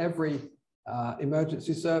 to every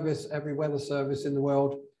emergency service, every weather service in the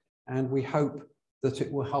world, and we hope that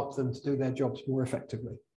it will help them to do their jobs more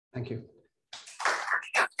effectively. Thank you.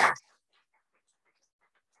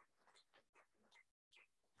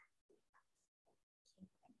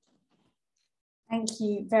 Thank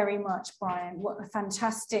you very much, Brian. What a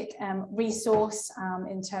fantastic resource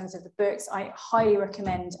in terms of the books. I highly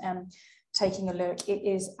recommend taking a look. It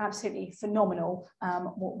is absolutely phenomenal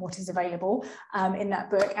what is available in that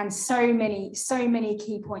book, and so many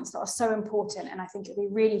key points that are so important, and I think it'll be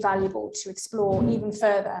really valuable to explore even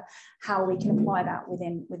further how we can apply that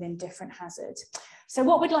within different hazards. So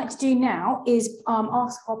what we'd like to do now is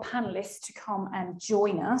ask our panelists to come and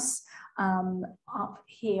join us up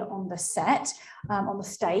here on the set, on the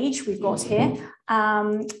stage we've got here.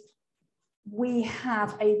 We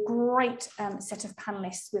have a great set of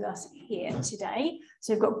panelists with us here today.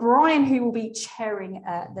 So we've got Brian, who will be chairing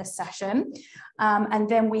the session, and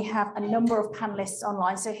then we have a number of panelists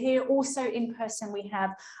online. So here also in person we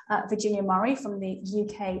have Virginia Murray from the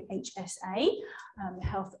UK HSA, the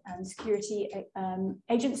Health and Security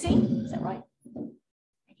Agency. Is that right?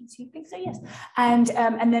 I think so, yes. And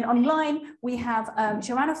then online we have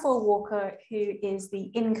Joanna Fall-Walker, who is the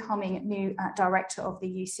incoming new director of the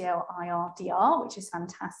UCL IRDR, which is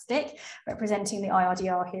fantastic, representing the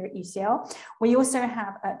IRDR here at UCL. We also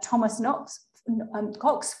have Thomas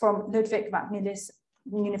Cox from Ludwig Maximilians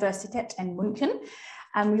Universität in München.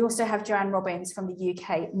 And we also have Joanne Robbins from the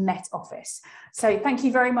UK Met Office. So thank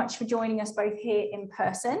you very much for joining us both here in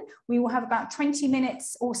person. We will have about 20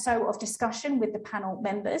 minutes or so of discussion with the panel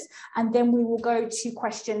members, and then we will go to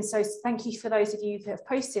questions. So thank you for those of you who have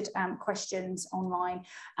posted questions online.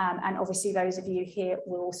 And obviously those of you here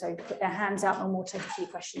will also put their hands up, and we'll take a few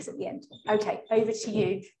questions at the end. Okay, over to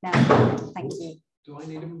you now. Thank you. Do I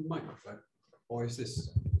need a microphone, or is this?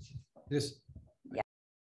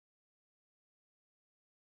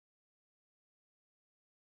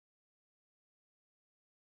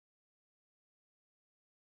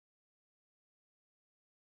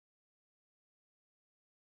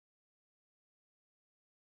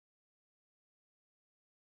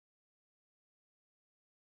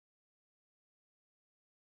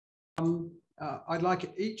 I'd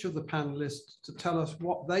like each of the panelists to tell us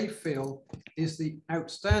what they feel is the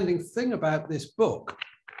outstanding thing about this book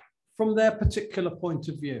from their particular point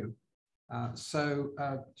of view. Do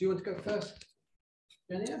you want to go first,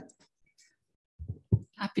 Jenny?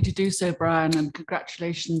 Happy to do so, Brian, and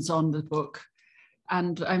congratulations on the book.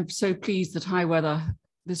 And I'm so pleased that High Weather,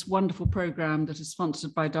 this wonderful program that is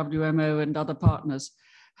sponsored by WMO and other partners,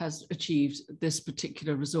 has achieved this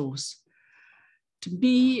particular resource. To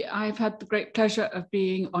me, I've had the great pleasure of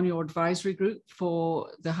being on your advisory group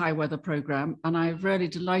for the High Weather program, and I'm really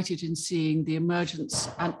delighted in seeing the emergence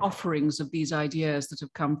and offerings of these ideas that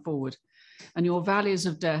have come forward. And your values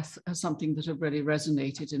of death are something that have really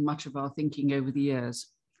resonated in much of our thinking over the years.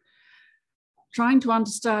 Trying to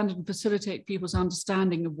understand and facilitate people's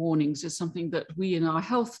understanding of warnings is something that we in our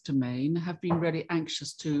health domain have been really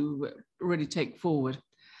anxious to really take forward.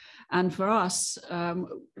 And for us,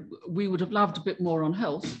 we would have loved a bit more on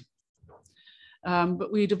health,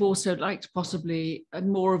 but we'd have also liked possibly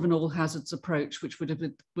more of an all hazards approach, which would have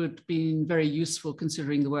been very useful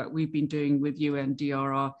considering the work we've been doing with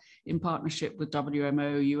UNDRR in partnership with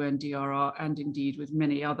WMO, UNDRR, and indeed with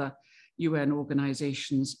many other UN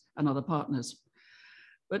organizations and other partners.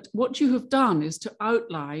 But what you have done is to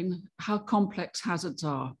outline how complex hazards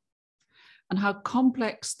are, and how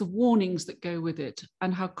complex the warnings that go with it,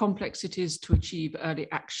 and how complex it is to achieve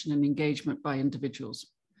early action and engagement by individuals.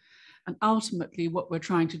 And ultimately, what we're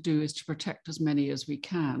trying to do is to protect as many as we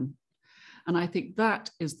can. And I think that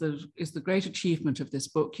is the great achievement of this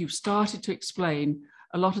book. You've started to explain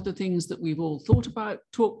a lot of the things that we've all thought about,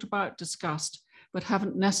 talked about, discussed, but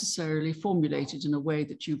haven't necessarily formulated in a way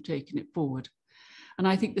that you've taken it forward. And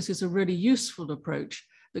I think this is a really useful approach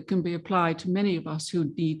that can be applied to many of us who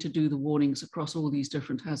need to do the warnings across all these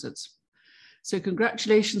different hazards. So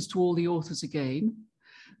congratulations to all the authors again,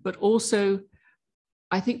 but also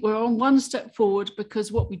I think we're on one step forward,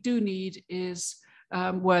 because what we do need is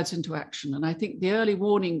words into action. And I think the early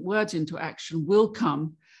warning words into action will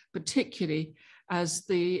come, particularly as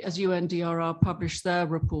UNDRR published their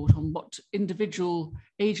report on what individual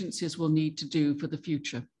agencies will need to do for the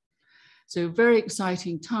future. So very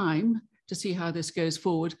exciting time to see how this goes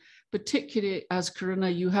forward, particularly as Corinna,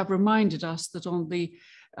 you have reminded us that on the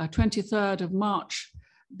 23rd of March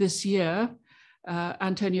this year,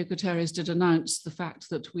 Antonio Guterres did announce the fact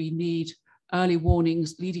that we need early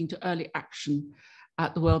warnings leading to early action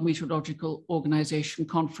at the World Meteorological Organization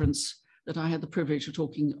conference that I had the privilege of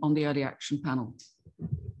talking on the early action panel.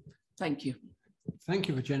 Thank you. Thank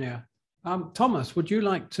you, Virginia. Thomas, would you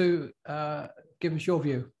like to give us your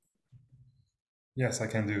view? Yes, I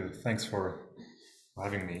can do. Thanks for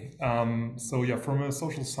having me. So yeah, from a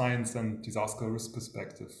social science and disaster risk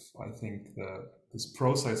perspective, I think this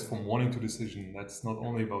process from warning to decision, that's not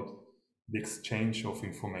only about the exchange of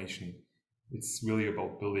information, it's really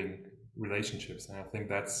about building relationships. And I think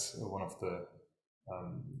that's one of the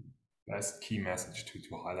best key message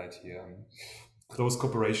to highlight here. Close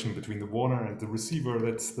cooperation between the warner and the receiver,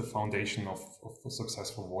 that's the foundation of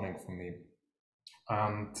successful warning for me.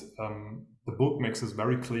 And the book makes us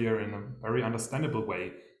very clear in a very understandable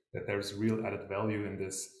way that there's real added value in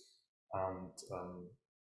this. And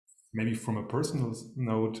maybe from a personal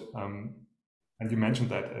note, and you mentioned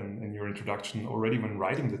that in your introduction already, when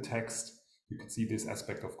writing the text, you could see this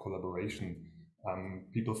aspect of collaboration.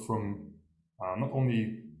 People from not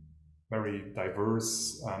only very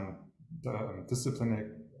diverse disciplinary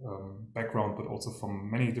background, but also from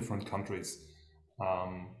many different countries.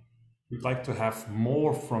 We'd like to have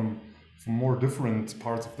more from more different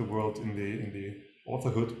parts of the world in the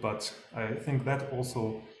authorhood, but I think that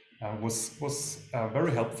also was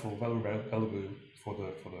very helpful, very valuable for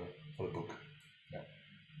the book. Yeah.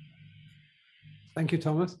 Thank you,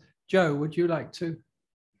 Thomas. Joe, would you like to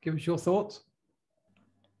give us your thoughts?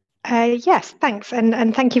 Yes, thanks.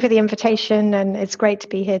 And thank you for the invitation. And it's great to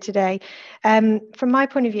be here today. From my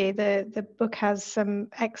point of view, the book has some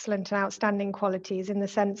excellent and outstanding qualities in the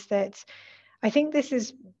sense that I think this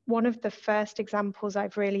is one of the first examples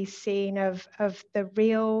I've really seen of the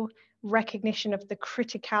real recognition of the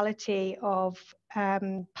criticality of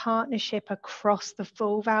partnership across the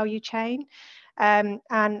full value chain, and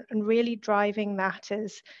really driving that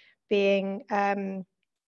as being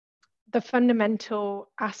the fundamental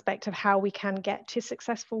aspect of how we can get to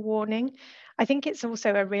successful warning. I think it's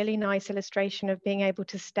also a really nice illustration of being able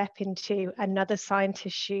to step into another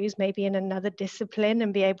scientist's shoes, maybe in another discipline,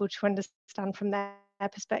 and be able to understand from their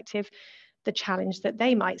perspective the challenge that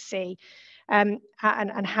they might see, and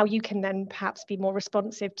how you can then perhaps be more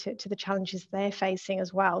responsive to the challenges they're facing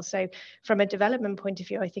as well. So from a development point of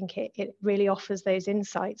view, I think it really offers those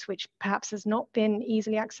insights which perhaps has not been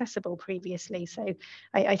easily accessible previously. So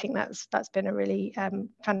I think that's been a really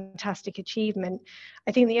fantastic achievement.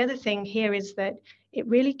 I think the other thing here is that it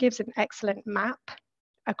really gives an excellent map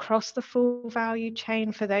across the full value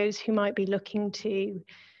chain for those who might be looking to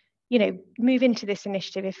move into this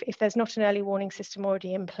initiative if there's not an early warning system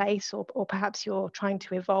already in place, or perhaps you're trying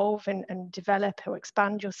to evolve and develop or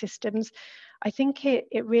expand your systems. I think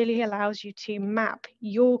it really allows you to map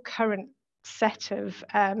your current set of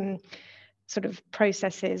sort of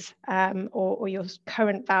processes or your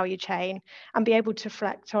current value chain, and be able to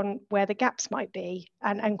reflect on where the gaps might be,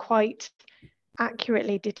 and quite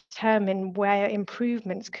accurately determine where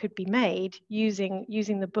improvements could be made using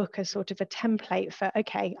the book as sort of a template for,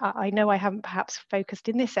 okay, I know I haven't perhaps focused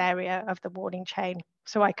in this area of the warning chain,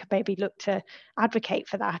 so I could maybe look to advocate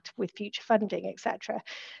for that with future funding, etc.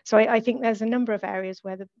 So I think there's a number of areas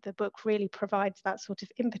where the book really provides that sort of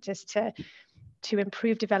impetus to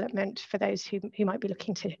improve development for those who might be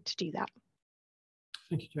looking to do that.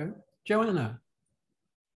 Thank you, Joe. Joanna.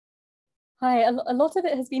 Hi, a lot of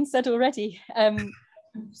it has been said already.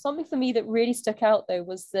 Something for me that really stuck out though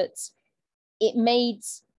was that it made,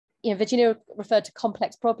 Virginia referred to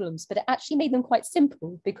complex problems, but it actually made them quite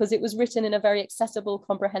simple because it was written in a very accessible,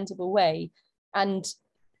 comprehensible way. And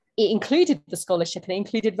it included the scholarship, and it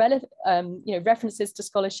included references to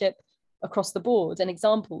scholarship across the board and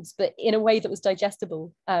examples, but in a way that was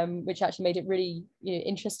digestible, which actually made it really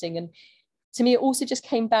interesting. And to me, it also just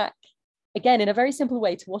came back again in a very simple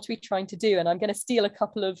way to what are we trying to do. And I'm going to steal a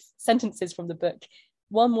couple of sentences from the book.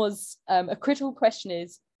 One was a critical question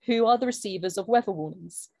is, who are the receivers of weather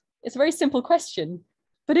warnings? It's a very simple question,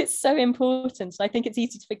 but it's so important. And I think it's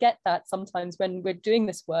easy to forget that sometimes when we're doing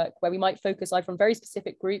this work, where we might focus either on very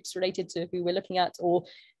specific groups related to who we're looking at, or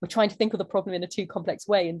we're trying to think of the problem in a too complex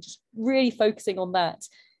way, and just really focusing on that.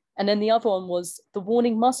 And then the other one was the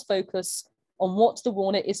warning must focus on what the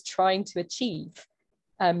warner is trying to achieve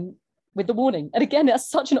with the warning. And again, that's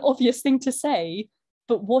such an obvious thing to say,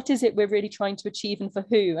 but what is it we're really trying to achieve and for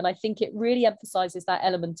who? And I think it really emphasizes that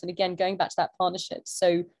element. And again, going back to that partnership.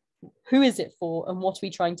 So who is it for and what are we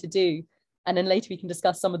trying to do? And then later we can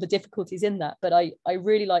discuss some of the difficulties in that. But I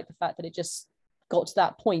really like the fact that it just got to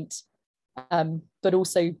that point, but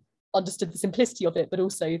also understood the simplicity of it, but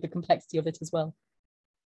also the complexity of it as well.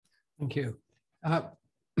 Thank you.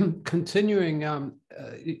 Continuing,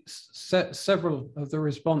 several of the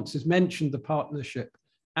responses mentioned the partnership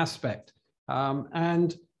aspect.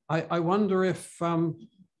 And I wonder if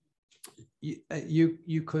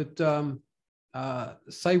you could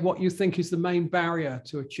say what you think is the main barrier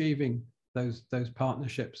to achieving those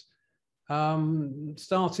partnerships.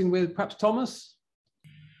 Starting with perhaps Thomas.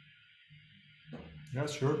 Yeah,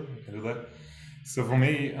 sure, I can do that. So for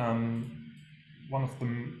me, one of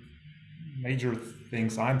the major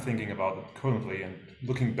things I'm thinking about currently, and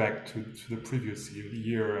looking back to the previous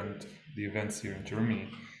year and the events here in Germany,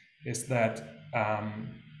 is that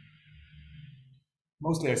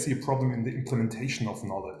mostly I see a problem in the implementation of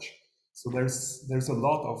knowledge. So there's a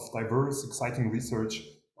lot of diverse, exciting research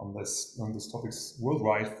on this topics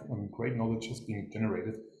worldwide, and great knowledge is being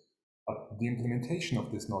generated, but the implementation of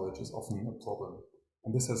this knowledge is often a problem.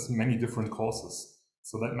 And this has many different causes.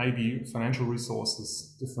 So that may be financial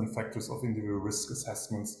resources, different factors of individual risk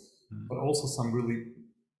assessments, but also some really,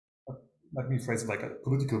 let me phrase it like a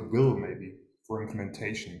political will maybe for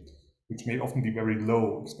implementation, which may often be very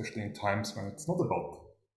low, especially in times when it's not about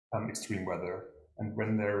extreme weather and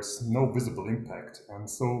when there's no visible impact. And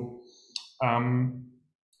so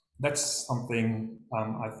that's something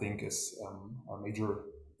I think is a major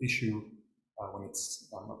issue when it's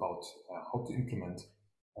about how to implement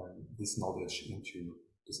this knowledge into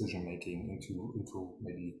decision making, into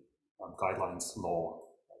maybe guidelines, law,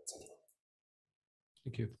 etc.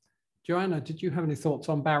 Thank you. Joanna, did you have any thoughts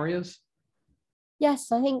on barriers?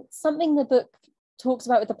 Yes, I think something the book talks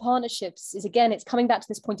about with the partnerships is, again, it's coming back to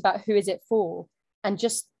this point about who is it for, and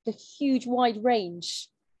just the huge wide range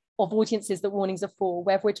of audiences that warnings are for,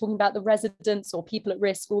 whether we're talking about the residents or people at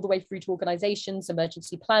risk, all the way through to organizations,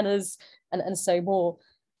 emergency planners, and so more.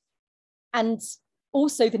 And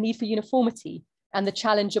also the need for uniformity and the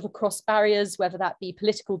challenge of across barriers, whether that be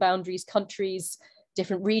political boundaries, countries,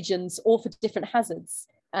 different regions, or for different hazards.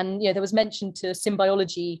 And there was mention to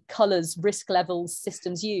symbiology, colours, risk levels,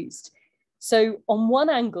 systems used. So on one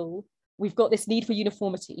angle, we've got this need for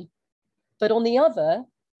uniformity, but on the other,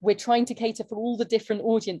 we're trying to cater for all the different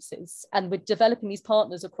audiences, and we're developing these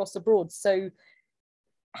partners across the board. So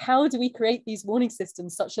how do we create these warning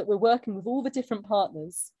systems such that we're working with all the different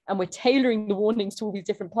partners and we're tailoring the warnings to all these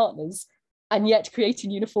different partners and yet creating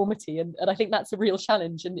uniformity? And I think that's a real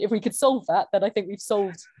challenge. And if we could solve that, then I think we've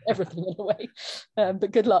solved everything in a way.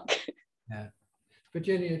 But good luck. Yeah.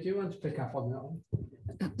 Virginia, do you want to pick up on that one?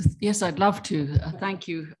 Yes, I'd love to. Thank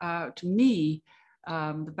you. To me,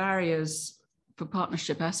 the barriers for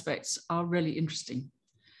partnership aspects are really interesting.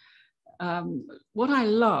 What I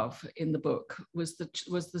love in the book was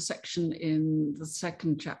the section in the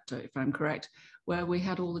second chapter, if I'm correct, where we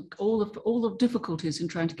had all the difficulties in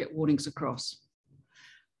trying to get warnings across.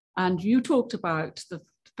 And you talked about the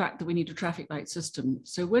fact that we need a traffic light system.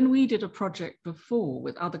 So when we did a project before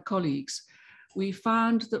with other colleagues, we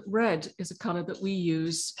found that red is a color that we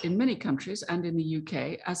use in many countries and in the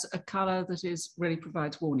UK as a color that really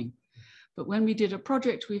provides warning. But when we did a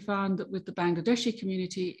project, we found that with the Bangladeshi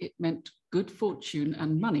community, it meant good fortune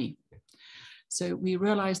and money. So we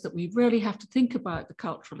realized that we really have to think about the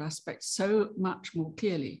cultural aspects so much more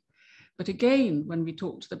clearly. But again, when we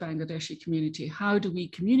talked to the Bangladeshi community, how do we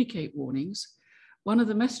communicate warnings? One of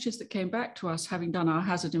the messages that came back to us, having done our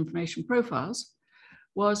hazard information profiles,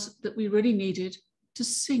 was that we really needed to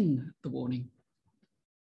sing the warning.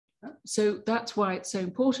 So that's why it's so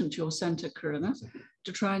important to your center, Corinna,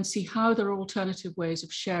 to try and see how there are alternative ways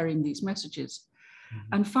of sharing these messages.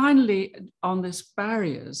 And finally, on this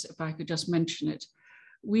barriers, if I could just mention it,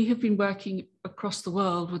 we have been working across the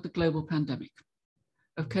world with the global pandemic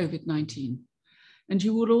of COVID-19. And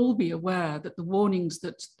you will all be aware that the warnings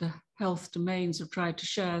that the health domains have tried to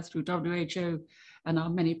share through WHO and our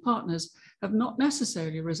many partners have not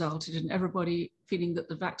necessarily resulted in everybody feeling that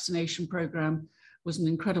the vaccination program was an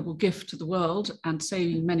incredible gift to the world and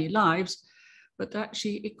saving many lives, but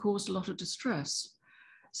actually it caused a lot of distress.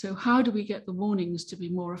 So how do we get the warnings to be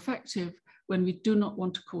more effective when we do not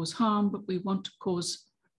want to cause harm, but we want to cause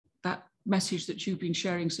that message that you've been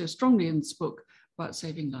sharing so strongly in this book about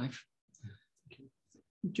saving life?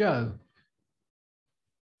 Joe.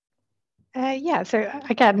 Yeah, so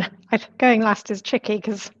again, going last is tricky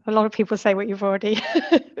because a lot of people say what you've already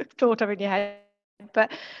thought of in your head.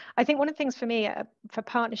 But I think one of the things for me, for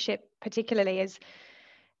partnership particularly, is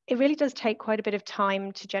it really does take quite a bit of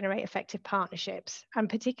time to generate effective partnerships. And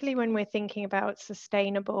particularly when we're thinking about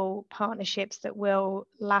sustainable partnerships that will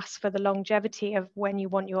last for the longevity of when you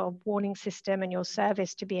want your warning system and your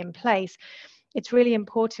service to be in place, it's really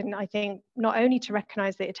important, I think, not only to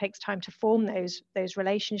recognize that it takes time to form those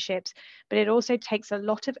relationships, but it also takes a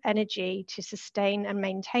lot of energy to sustain and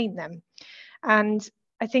maintain them. And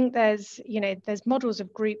I think there's models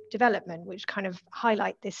of group development which kind of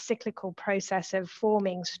highlight this cyclical process of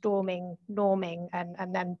forming, storming, norming,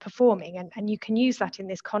 and then performing. And you can use that in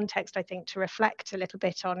this context, I think, to reflect a little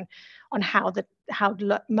bit on how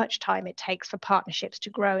much time it takes for partnerships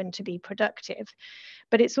to grow and to be productive.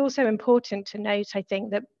 But it's also important to note, I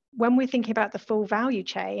think, that when we're thinking about the full value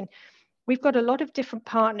chain, we've got a lot of different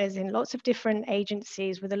partners in lots of different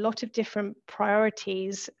agencies with a lot of different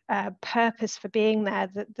priorities, purpose for being there,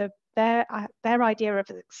 that their idea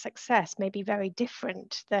of success may be very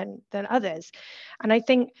different than others. And I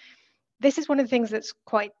think this is one of the things that's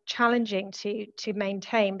quite challenging to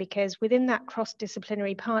maintain, because within that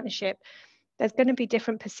cross-disciplinary partnership, there's going to be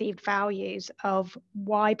different perceived values of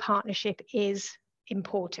why partnership is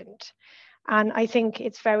important. And I think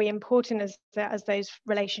it's very important as those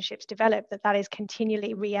relationships develop that is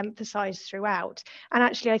continually re-emphasized throughout. And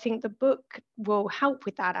actually, I think the book will help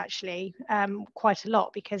with that actually quite a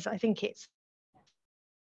lot, because I think it's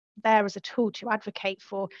there as a tool to advocate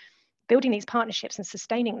for building these partnerships, and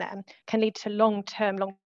sustaining them can lead to long-term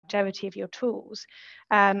longevity of your tools,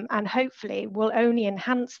 and hopefully will only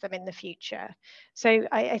enhance them in the future. So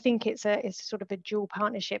I think it's sort of a dual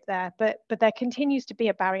partnership there, but there continues to be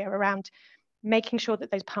a barrier around making sure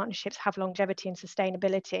that those partnerships have longevity and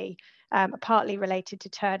sustainability, partly related to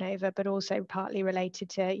turnover, but also partly related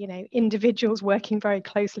to individuals working very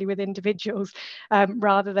closely with individuals,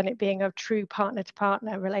 rather than it being a true partner to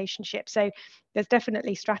partner relationship. So there's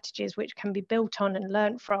definitely strategies which can be built on and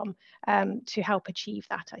learned from to help achieve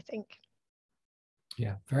that, I think.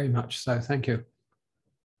 Yeah, very much so. Thank you.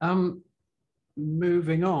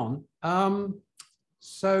 Moving on.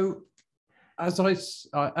 So as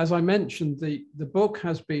I mentioned, the book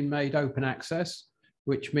has been made open access,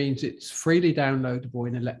 which means it's freely downloadable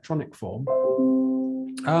in electronic form.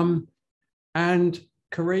 And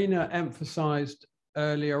Karina emphasized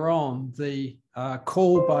earlier on the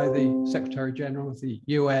call by the Secretary General of the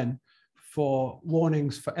UN for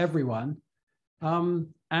warnings for everyone.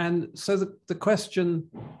 And so the question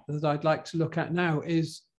that I'd like to look at now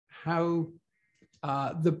is how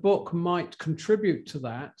the book might contribute to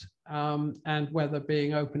that, and whether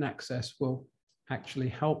being open access will actually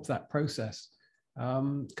help that process.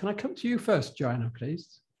 Can I come to you first, Joanna,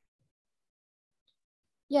 please?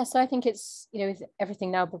 Yeah, so I think it's, with everything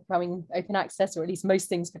now becoming open access, or at least most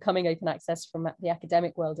things becoming open access from the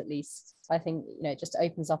academic world at least, I think, it just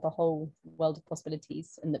opens up a whole world of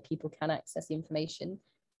possibilities, and that people can access the information.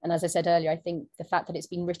 And as I said earlier, I think the fact that it's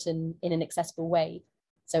been written in an accessible way,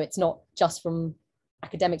 so it's not just from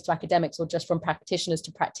academics to academics or just from practitioners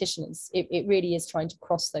to practitioners, it really is trying to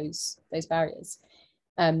cross those barriers.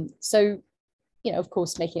 So, of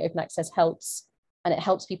course, making it open access helps, and it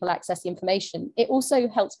helps people access the information. It also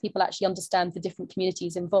helps people actually understand the different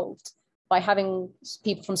communities involved. By having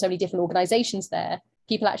people from so many different organizations there,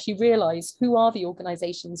 people actually realize who are the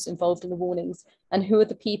organizations involved in the warnings and who are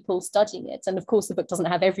the people studying it. And of course, the book doesn't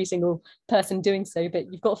have every single person doing so,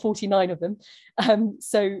 but you've got 49 of them.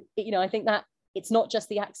 So, I think that it's not just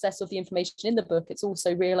the access of the information in the book, it's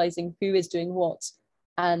also realizing who is doing what,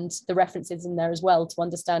 and the references in there as well to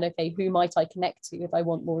understand, okay, who might I connect to if I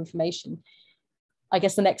want more information? I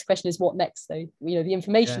guess the next question is what next though? The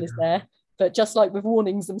information is there, but just like with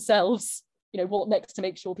warnings themselves, what next to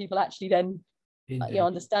make sure people actually then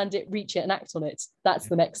understand it, reach it and act on it? That's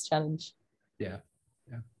the next challenge. Yeah.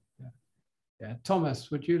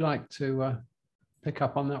 Thomas, would you like to pick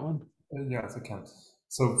up on that one? Yes, I can.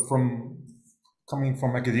 So coming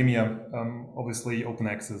from academia, obviously open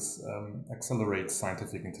access accelerates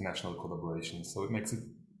scientific international collaboration. So it makes it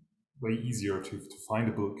way easier to find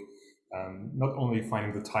a book, not only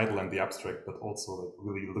finding the title and the abstract, but also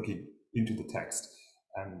really looking into the text.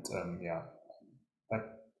 And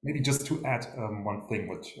maybe just to add one thing,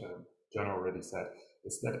 which Jen already said,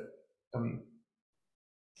 is that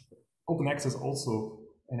open access also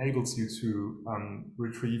enables you to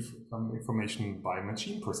retrieve information by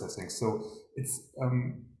machine processing. So it's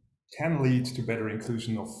can lead to better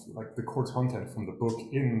inclusion of the core content from the book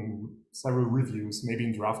in several reviews, maybe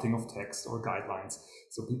in drafting of text or guidelines.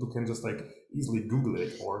 So people can just easily Google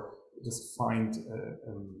it or just find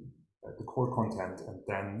the core content and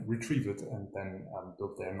then retrieve it and then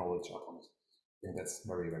build their knowledge up on it. I think that's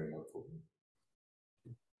very, very helpful.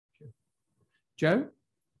 Joe?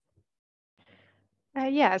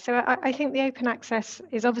 Yeah, so I think the open access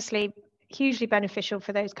is obviously hugely beneficial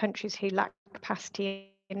for those countries who lack capacity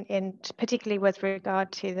in particularly with regard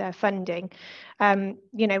to their funding. You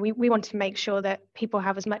know, we want to make sure that people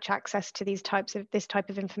have as much access to this type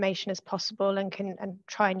of information as possible and can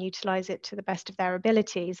try and utilize it to the best of their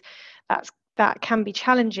abilities. That can be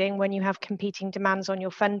challenging when you have competing demands on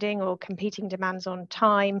your funding or competing demands on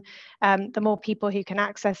time. The more people who can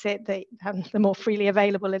access it, the more freely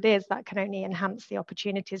available it is. That can only enhance the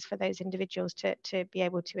opportunities for those individuals to be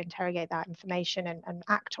able to interrogate that information and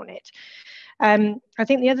act on it. I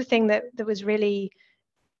think the other thing that was really,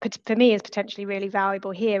 for me, is potentially really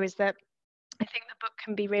valuable here is that I think the book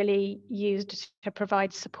can be really used to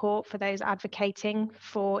provide support for those advocating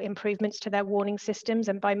for improvements to their warning systems.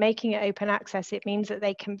 And by making it open access, it means that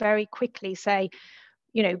they can very quickly say,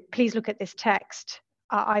 you know, please look at this text.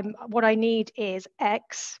 What I need is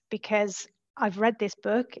X because I've read this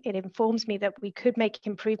book. It informs me that we could make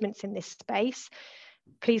improvements in this space.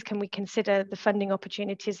 Please, can we consider the funding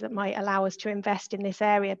opportunities that might allow us to invest in this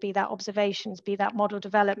area, be that observations, be that model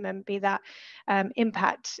development, be that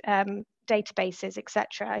impact databases,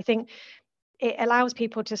 etc. I think it allows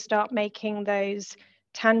people to start making those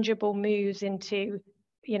tangible moves into,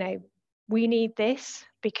 you know, we need this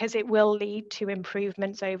because it will lead to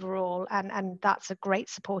improvements overall. And that's a great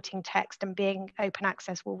supporting text, and being open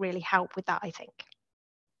access will really help with that, I think.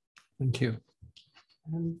 Thank you.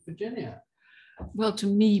 Virginia. Well, to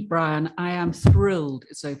me, Brian, I am thrilled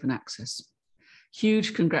it's open access.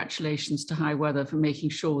 Huge congratulations to High Weather for making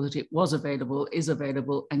sure that it was available, is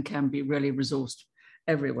available, and can be really resourced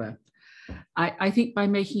everywhere. I think by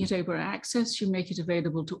making it open access, you make it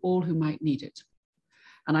available to all who might need it.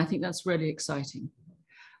 And I think that's really exciting.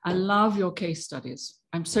 I love your case studies.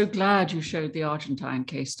 I'm so glad you showed the Argentine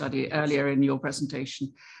case study earlier in your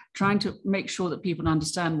presentation. Trying to make sure that people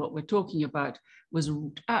understand what we're talking about was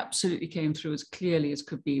absolutely came through as clearly as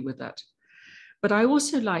could be with that. But I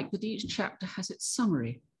also like that each chapter has its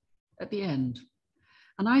summary at the end.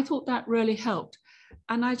 And I thought that really helped.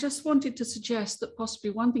 And I just wanted to suggest that possibly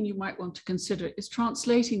one thing you might want to consider is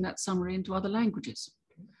translating that summary into other languages.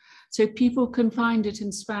 So people can find it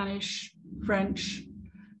in Spanish, French,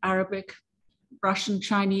 Arabic, Russian,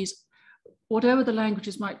 Chinese, whatever the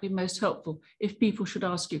languages might be most helpful if people should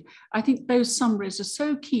ask you. I think those summaries are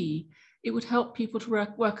so key, it would help people to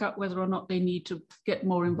work out whether or not they need to get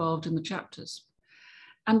more involved in the chapters.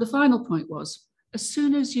 And the final point was, as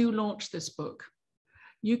soon as you launched this book,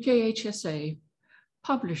 UKHSA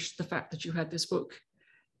published the fact that you had this book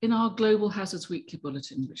in our Global Hazards Weekly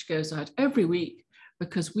Bulletin, which goes out every week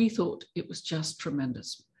because we thought it was just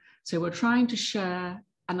tremendous. So we're trying to share,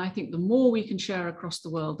 and I think the more we can share across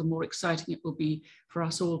the world, the more exciting it will be for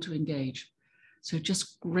us all to engage. So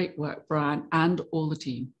just great work, Brian, and all the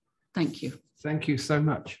team. Thank you. Thank you so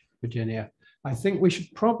much, Virginia. I think we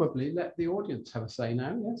should probably let the audience have a say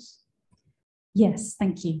now, yes? Yes,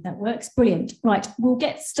 thank you. That works. Brilliant. Right, we'll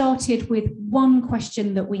get started with one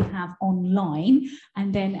question that we have online,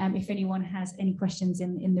 and then if anyone has any questions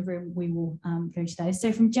in the room, we will go to those.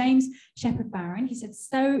 So from James Shepherd-Barron, he said,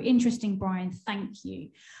 so interesting, Brian, thank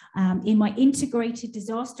you. In my integrated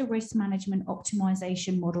disaster risk management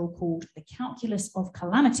optimization model called the Calculus of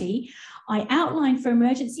Calamity, I outlined for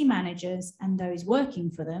emergency managers and those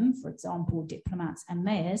working for them, for example, diplomats and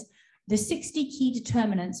mayors, the 60 key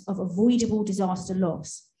determinants of avoidable disaster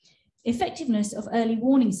loss. Effectiveness of early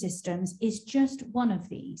warning systems is just one of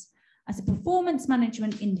these. As a performance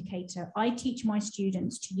management indicator, I teach my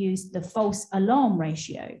students to use the false alarm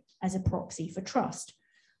ratio as a proxy for trust.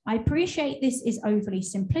 I appreciate this is overly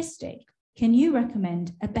simplistic. Can you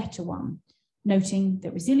recommend a better one? Noting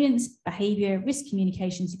that resilience, behavior, risk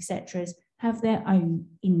communications, etc. have their own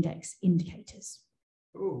index indicators.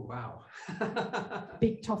 Oh, wow.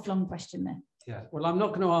 Big, tough, long question there. Yeah, well, I'm not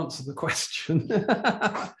going to answer the question,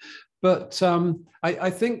 but I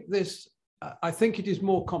think it is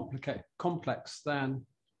more complex than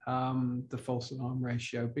the false alarm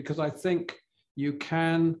ratio, because I think you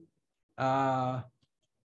can have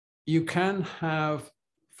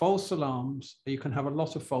false alarms. You can have a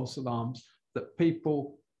lot of false alarms that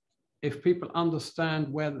people, if people understand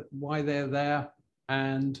why they're there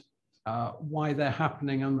and why they're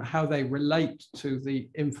happening and how they relate to the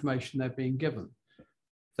information they're being given,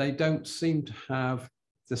 they don't seem to have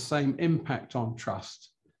the same impact on trust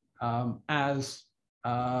as,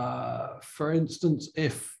 for instance,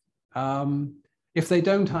 if they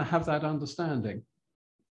don't have that understanding.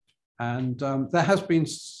 And there has been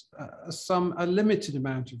a limited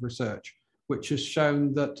amount of research which has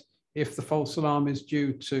shown that if the false alarm is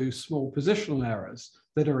due to small positional errors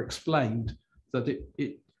that are explained, that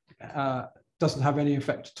it doesn't have any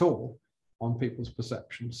effect at all on people's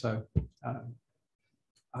perception. So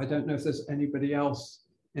I don't know if there's anybody else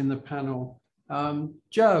in the panel.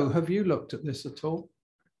 Joe, have you looked at this at all?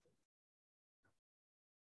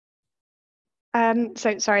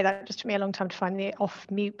 So sorry, that just took me a long time to find the off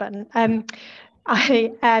mute button.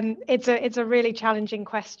 It's a really challenging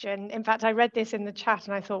question. In fact, I read this in the chat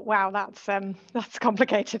and I thought, wow, that's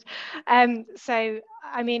complicated. So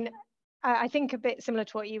I mean, I think a bit similar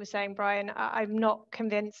to what you were saying, Brian. I'm not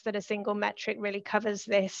convinced that a single metric really covers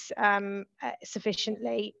this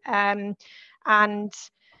sufficiently. And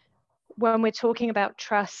when we're talking about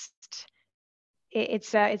trust,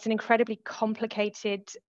 it's an incredibly complicated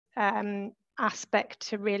aspect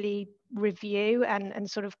to really review and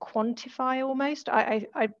sort of quantify almost.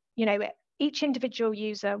 You know, each individual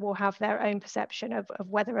user will have their own perception of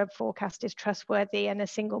whether a forecast is trustworthy, and a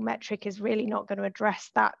single metric is really not going to address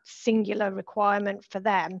that singular requirement for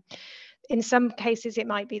them. In some cases, it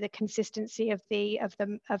might be the consistency of the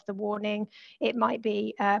warning. It might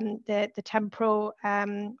be the temporal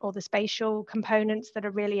or the spatial components that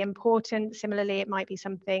are really important. Similarly, it might be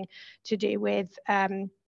something to do with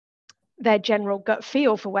their general gut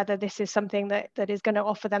feel for whether this is something that is going to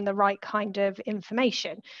offer them the right kind of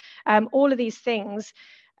information. All of these things,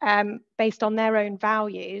 based on their own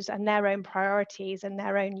values and their own priorities and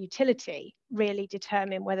their own utility, really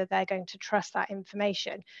determine whether they're going to trust that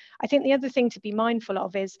information. I think the other thing to be mindful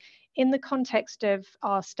of is, in the context of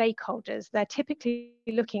our stakeholders, they're typically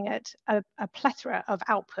looking at a plethora of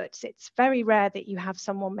outputs. It's very rare that you have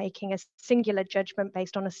someone making a singular judgment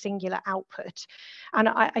based on a singular output. And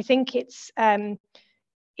I think it's that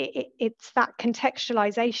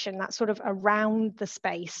contextualization, that sort of around the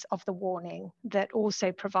space of the warning, that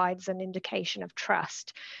also provides an indication of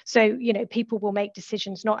trust. So, you know, people will make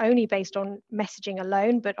decisions not only based on messaging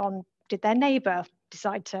alone, but on, did their neighbor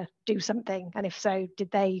decide to do something? And if so,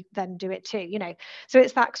 did they then do it too? You know, so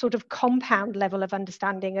it's that sort of compound level of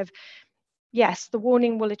understanding of, yes, the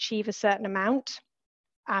warning will achieve a certain amount,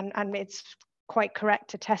 and it's quite correct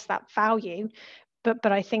to test that value.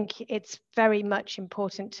 But I think it's very much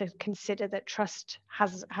important to consider that trust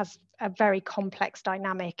has a very complex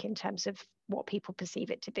dynamic in terms of what people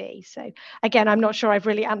perceive it to be. So again, I'm not sure I've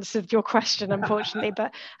really answered your question, unfortunately,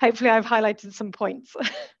 but hopefully I've highlighted some points.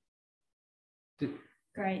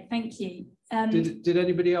 Great, thank you. Did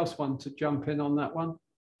anybody else want to jump in on that one?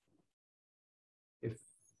 If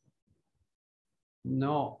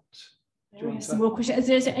not, we have some more questions.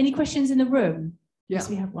 Is there any questions in the room? Yeah. Yes,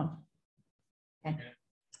 we have one. Okay.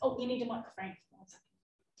 Oh, you need a microphone.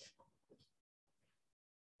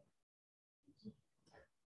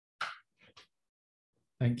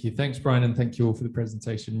 Thank you. Thanks, Brian, and thank you all for the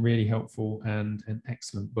presentation. Really helpful and an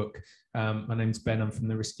excellent book. My name's Ben. I'm from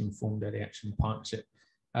the Risk Informed Early Action Partnership.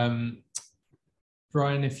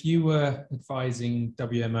 Brian, if you were advising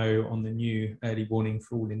WMO on the new Early Warning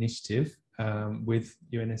for All initiative with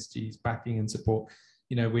UNSG's backing and support,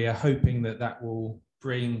 you know, we are hoping that that will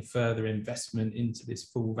bring further investment into this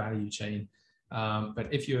full value chain. But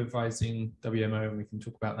if you're advising WMO, and we can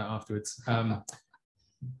talk about that afterwards,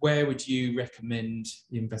 where would you recommend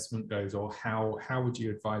the investment goes, or how would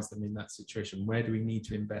you advise them in that situation? Where do we need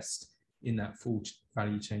to invest in that full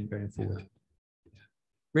value chain going forward?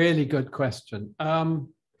 Really good question.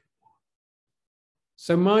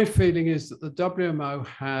 So my feeling is that the WMO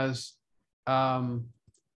has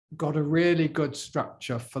got a really good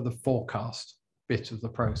structure for the forecast bit of the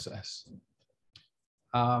process.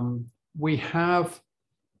 We have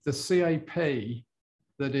the CAP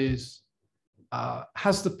that is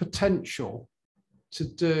has the potential to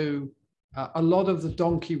do a lot of the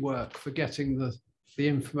donkey work for getting the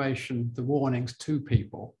information, the warnings to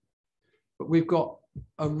people, but we've got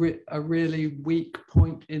a really weak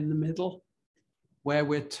point in the middle where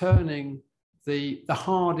we're turning the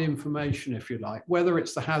hard information, if you like, whether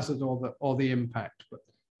it's the hazard or the impact. But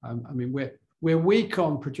I mean, we're weak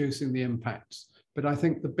on producing the impacts, but I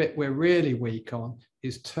think the bit we're really weak on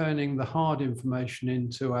is turning the hard information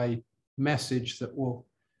into a message that will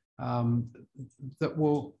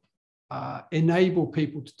enable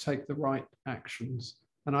people to take the right actions.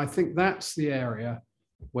 And I think that's the area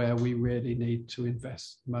where we really need to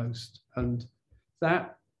invest most. And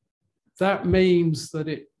that means that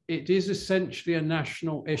it is essentially a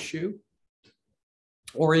national issue,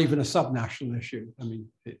 or even a subnational issue. I mean,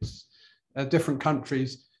 it's different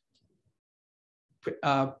countries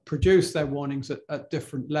produce their warnings at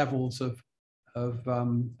different levels of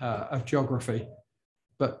geography.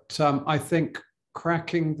 But I think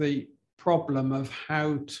cracking the problem of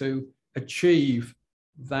how to achieve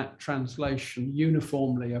that translation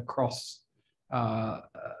uniformly across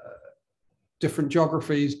different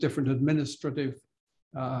geographies, different administrative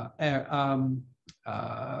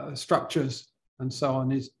structures, and so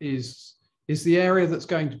on, is the area that's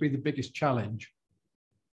going to be the biggest challenge.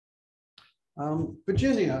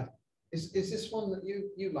 Virginia, is this one that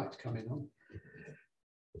you'd like to come in on?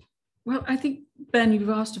 Well, I think, Ben, you've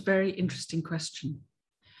asked a very interesting question.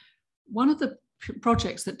 One of the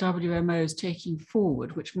projects that WMO is taking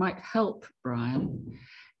forward, which might help Brian,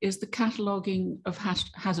 is the cataloguing of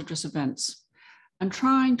hazardous events and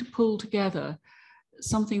trying to pull together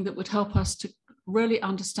something that would help us to really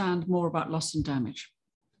understand more about loss and damage.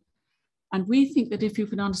 And we think that if you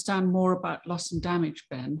can understand more about loss and damage,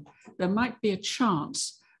 Ben, there might be a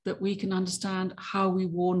chance that we can understand how we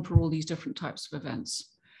warn for all these different types of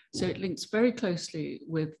events. So it links very closely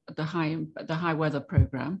with the high weather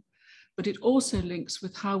program, but it also links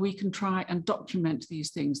with how we can try and document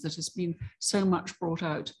these things that has been so much brought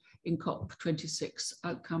out in COP26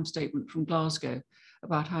 outcome statement from Glasgow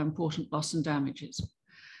about how important loss and damage is.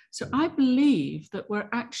 So I believe that we're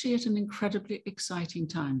actually at an incredibly exciting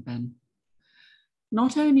time, Ben.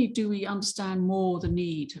 Not only do we understand more the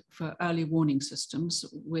need for early warning systems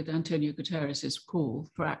with Antonio Guterres' call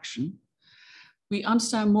for action, we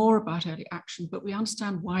understand more about early action, but we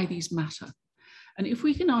understand why these matter. And if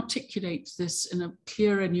we can articulate this in a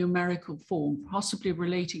clearer numerical form, possibly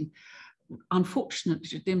relating, unfortunately,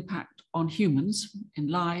 to the impact on humans in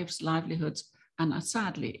lives, livelihoods, and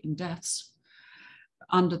sadly in deaths,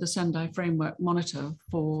 under the Sendai Framework Monitor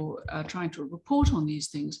for trying to report on these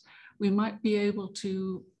things, we might be able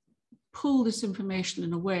to pull this information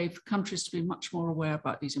in a way for countries to be much more aware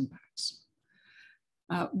about these impacts.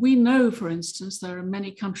 We know, for instance, there are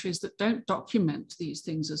many countries that don't document these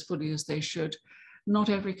things as fully as they should. Not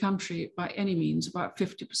every country, by any means, about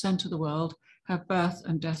 50% of the world, have birth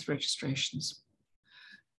and death registrations.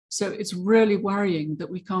 So it's really worrying that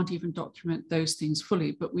we can't even document those things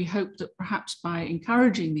fully, but we hope that perhaps by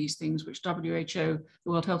encouraging these things, which WHO,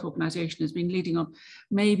 the World Health Organization, has been leading on,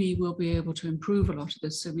 maybe we'll be able to improve a lot of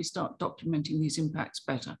this so we start documenting these impacts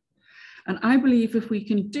better. And I believe if we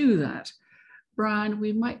can do that, Brian,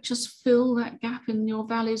 we might just fill that gap in your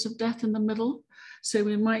valleys of death in the middle. So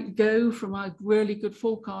we might go from a really good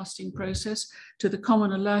forecasting process to the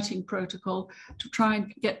common alerting protocol to try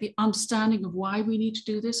and get the understanding of why we need to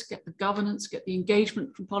do this, get the governance, get the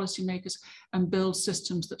engagement from policymakers, and build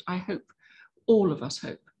systems that I hope, all of us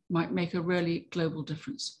hope, might make a really global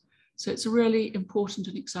difference. So it's a really important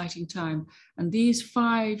and exciting time. And these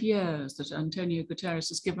 5 years that Antonio Guterres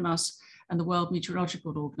has given us and the World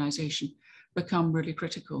Meteorological Organization become really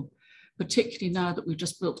critical, particularly now that we've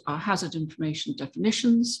just built our hazard information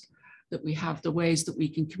definitions, that we have the ways that we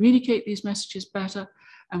can communicate these messages better,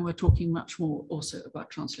 and we're talking much more also about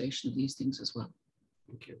translation of these things as well.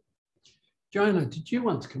 Thank you. Joanna, did you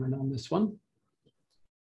want to come in on this one?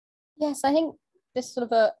 Yes, I think this is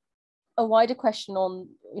sort of a wider question on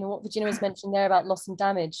what Virginia was mentioning there about loss and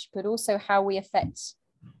damage, but also how we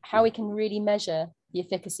can really measure the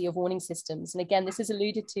efficacy of warning systems. And again, this is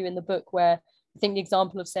alluded to in the book, where I think the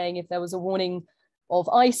example of saying if there was a warning of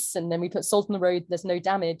ice and then we put salt on the road, there's no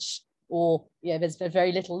damage, or there's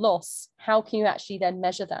very little loss, how can you actually then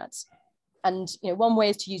measure that? And one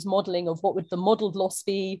way is to use modeling of what would the modeled loss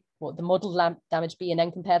be, what the modeled damage be, and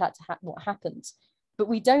then compare that to what happened. But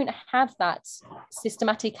we don't have that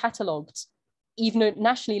systematically catalogued, even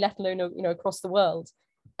nationally, let alone across the world.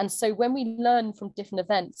 And so when we learn from different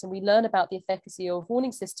events and we learn about the efficacy of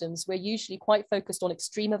warning systems, we're usually quite focused on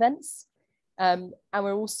extreme events. And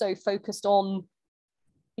we're also focused on,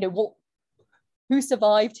 who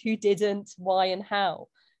survived, who didn't, why and how,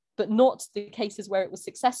 but not the cases where it was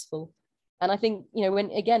successful. And I think,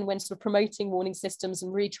 when sort of promoting warning systems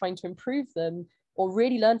and really trying to improve them or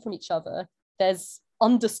really learn from each other, there's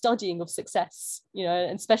understudying of success,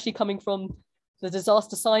 and especially coming from the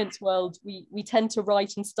disaster science world, we tend to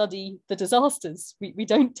write and study the disasters. We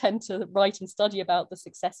don't tend to write and study about the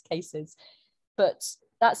success cases. But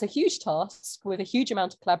that's a huge task with a huge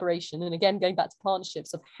amount of collaboration. And again, going back to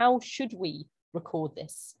partnerships of how should we record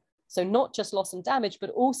this? So not just loss and damage, but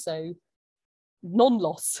also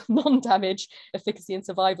non-loss, non-damage, efficacy and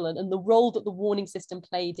survival, and the role that the warning system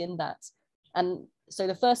played in that. And so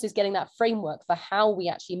the first is getting that framework for how we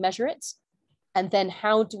actually measure it. And then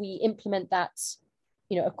how do we implement that,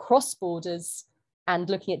 across borders and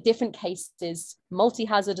looking at different cases,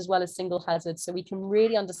 multi-hazard as well as single hazard, so we can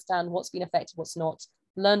really understand what's been affected, what's not,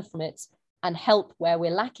 learn from it, and help where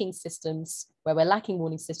we're lacking systems, where we're lacking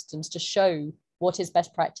warning systems, to show what is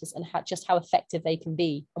best practice and just how effective they can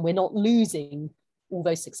be. And we're not losing all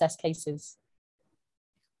those success cases.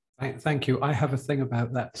 Thank you. I have a thing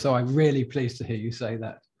about that. So I'm really pleased to hear you say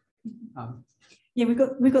that. Yeah,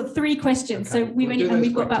 we've got 3 questions, Okay, so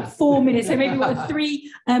we've got about 4 minutes. So maybe we've got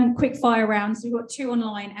 3 quick fire rounds. We've got 2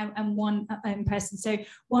 online and 1 in person. So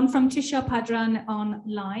one from Tushar Padran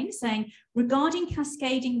online saying, regarding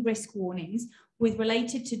cascading risk warnings with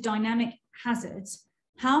related to dynamic hazards,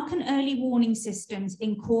 how can early warning systems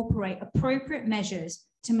incorporate appropriate measures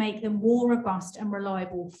to make them more robust and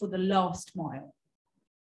reliable for the last mile?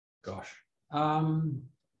 Gosh.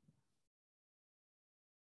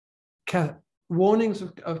 Warnings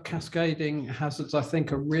of cascading hazards, I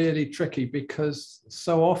think, are really tricky because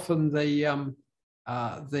so often the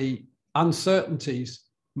uncertainties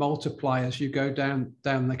multiply as you go down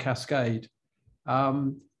the cascade.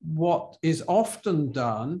 What is often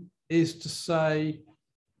done is to say,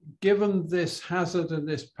 given this hazard and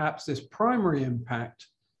perhaps this primary impact,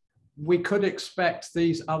 we could expect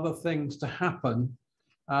these other things to happen,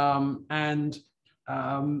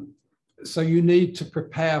 so you need to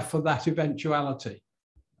prepare for that eventuality.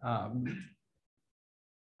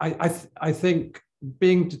 I think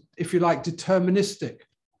being, if you like, deterministic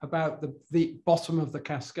about the bottom of the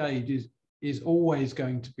cascade is always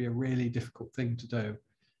going to be a really difficult thing to do.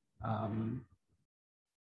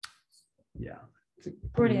 Yeah, I think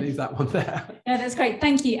Brilliant. Leave that one there. Yeah, that's great.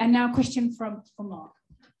 Thank you. And now a question from Mark.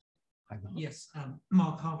 Yes,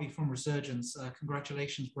 Mark Harvey from Resurgence.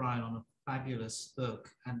 Congratulations, Brian, on a fabulous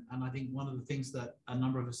book. And I think one of the things that a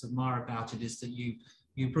number of us admire about it is that you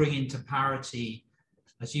bring into parity,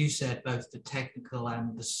 as you said, both the technical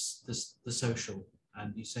and the social.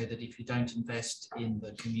 And you say that if you don't invest in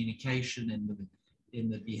the communication, in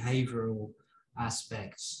the behavioral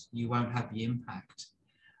aspects, you won't have the impact.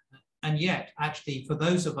 And yet, actually, for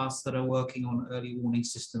those of us that are working on early warning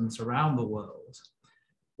systems around the world,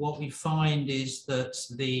 what we find is that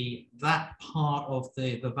that part of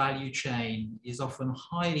the value chain is often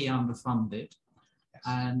highly underfunded. Yes.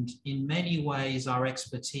 And in many ways, our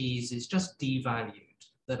expertise is just devalued,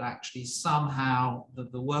 that actually somehow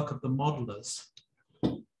the work of the modelers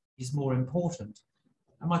is more important.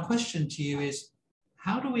 And my question to you is,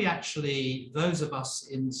 how do we actually, those of us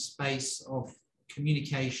in the space of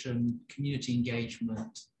communication, community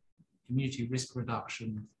engagement, community risk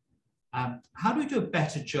reduction, how do we do a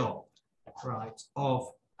better job, right,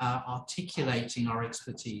 of articulating our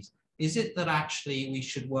expertise? Is it that actually we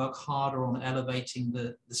should work harder on elevating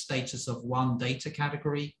the status of one data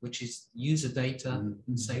category, which is user data,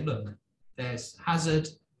 and say, look, there's hazard,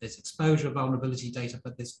 there's exposure, vulnerability data,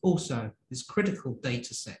 but there's also this critical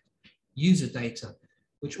data set, user data,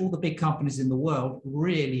 which all the big companies in the world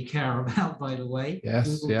really care about, by the way.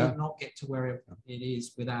 Yes, Google did not get to where it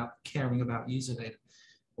is without caring about user data.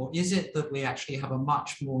 Or is it that we actually have a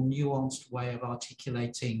much more nuanced way of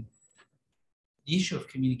articulating the issue of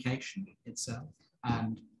communication itself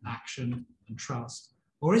and action and trust?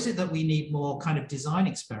 Or is it that we need more kind of design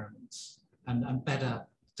experiments and better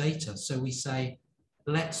data? So we say,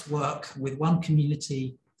 let's work with one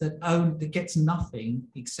community that gets nothing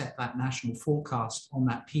except that national forecast on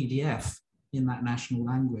that PDF in that national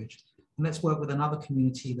language. And let's work with another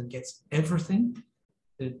community that gets everything,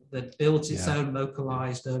 that builds its own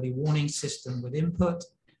localized early warning system with input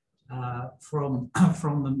from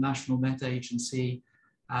the National Met Agency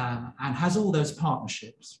and has all those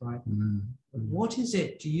partnerships, right? What is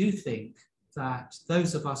it, do you think, that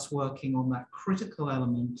those of us working on that critical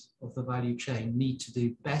element of the value chain need to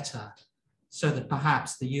do better so that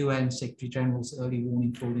perhaps the UN Secretary General's Early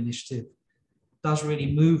Warning for All initiative does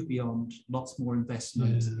really move beyond lots more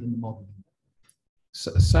investment in the modeling?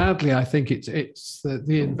 So, sadly, I think it's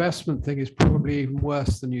the investment thing is probably even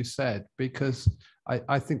worse than you said, because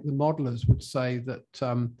I think the modelers would say that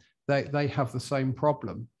they have the same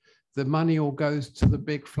problem. The money all goes to the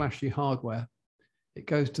big flashy hardware. It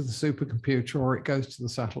goes to the supercomputer or it goes to the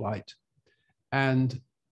satellite. And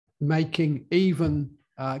making even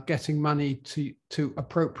getting money to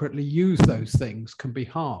appropriately use those things can be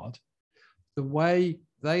hard. The way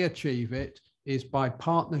they achieve it is by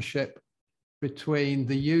partnership between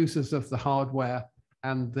the users of the hardware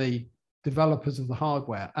and the developers of the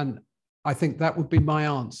hardware. And I think that would be my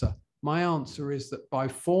answer. My answer is that by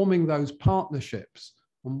forming those partnerships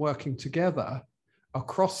and working together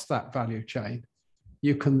across that value chain,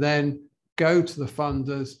 you can then go to the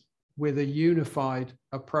funders with a unified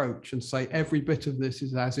approach and say every bit of this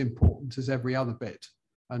is as important as every other bit,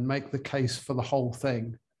 and make the case for the whole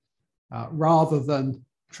thing, rather than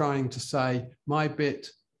trying to say my bit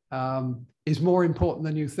is more important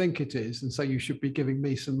than you think it is, and so you should be giving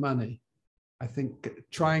me some money. I think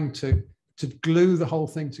trying to glue the whole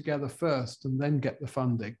thing together first and then get the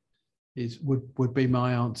funding would be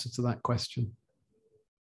my answer to that question.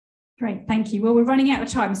 Great, thank you. Well, we're running out of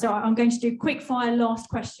time, so I'm going to do a quick fire last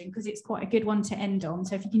question because it's quite a good one to end on.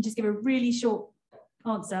 So if you can just give a really short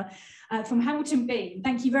answer from Hamilton B.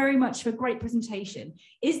 Thank you very much for a great presentation.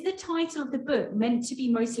 Is the title of the book meant to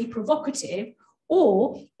be mostly provocative,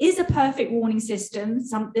 or is a perfect warning system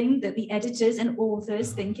something that the editors and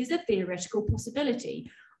authors think is a theoretical possibility?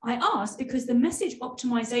 I ask because the message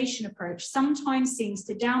optimization approach sometimes seems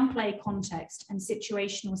to downplay context and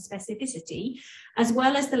situational specificity, as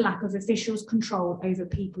well as the lack of officials' control over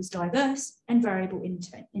people's diverse and variable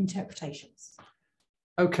interpretations.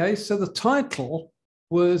 Okay, so the title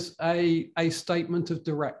was a statement of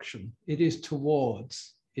direction. It is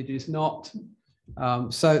towards, it is not.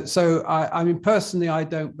 I mean, personally, I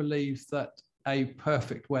don't believe that a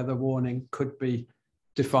perfect weather warning could be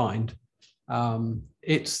defined.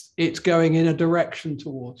 It's going in a direction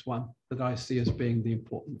towards one that I see as being the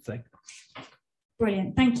important thing.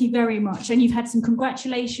 Brilliant, thank you very much. And you've had some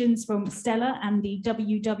congratulations from Stella and the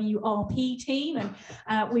WWRP team,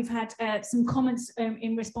 and we've had some comments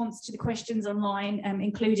in response to the questions online,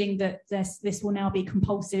 including that this will now be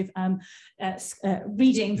compulsive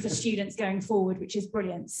reading for students going forward, which is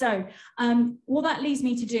brilliant. So what that leads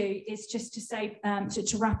me to do is just to say,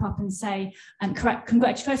 to wrap up and say,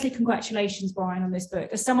 firstly, congratulations, Brian, on this book.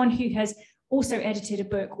 As someone who has also edited a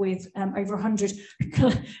book with over 100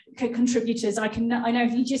 contributors, I know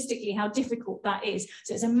logistically how difficult that is.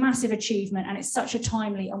 So it's a massive achievement, and it's such a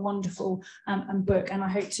timely and wonderful book. And I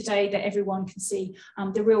hope today that everyone can see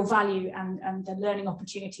the real value and the learning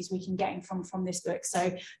opportunities we can gain from this book.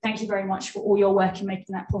 So thank you very much for all your work in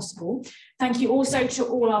making that possible. Thank you also to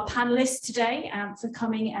all our panelists today for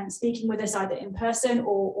coming and speaking with us either in person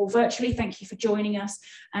or virtually. Thank you for joining us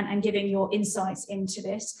and giving your insights into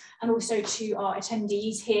this, and also to our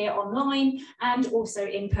attendees here online and also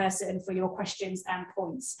in person for your questions and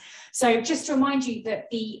points. So just to remind you that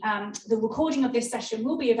the recording of this session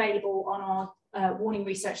will be available on our Warning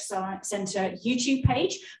Research Centre YouTube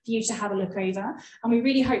page for you to have a look over, and we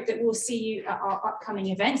really hope that we'll see you at our upcoming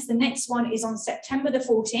events. The next one is on September the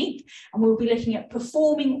 14th, and we'll be looking at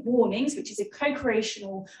performing warnings, which is a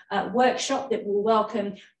co-creational workshop that will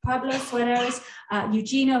welcome Pablo Suarez,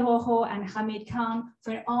 Eugenia Rojo and Hamid Khan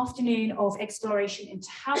for an afternoon of exploration into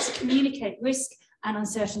how to communicate risk and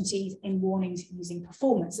uncertainties in warnings using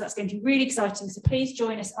performance. So that's going to be really exciting. So please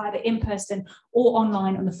join us either in person or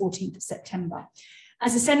online on the 14th of September.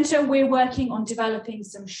 As a centre, we're working on developing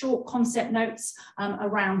some short concept notes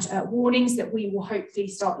around warnings that we will hopefully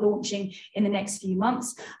start launching in the next few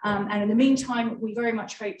months. And in the meantime, we very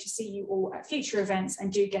much hope to see you all at future events,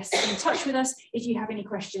 and do get in touch with us if you have any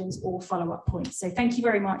questions or follow-up points. So thank you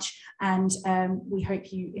very much, and we hope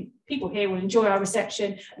people here will enjoy our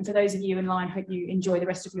reception. And for those of you in line, hope you enjoy the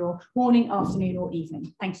rest of your morning, afternoon or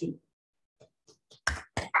evening. Thank you.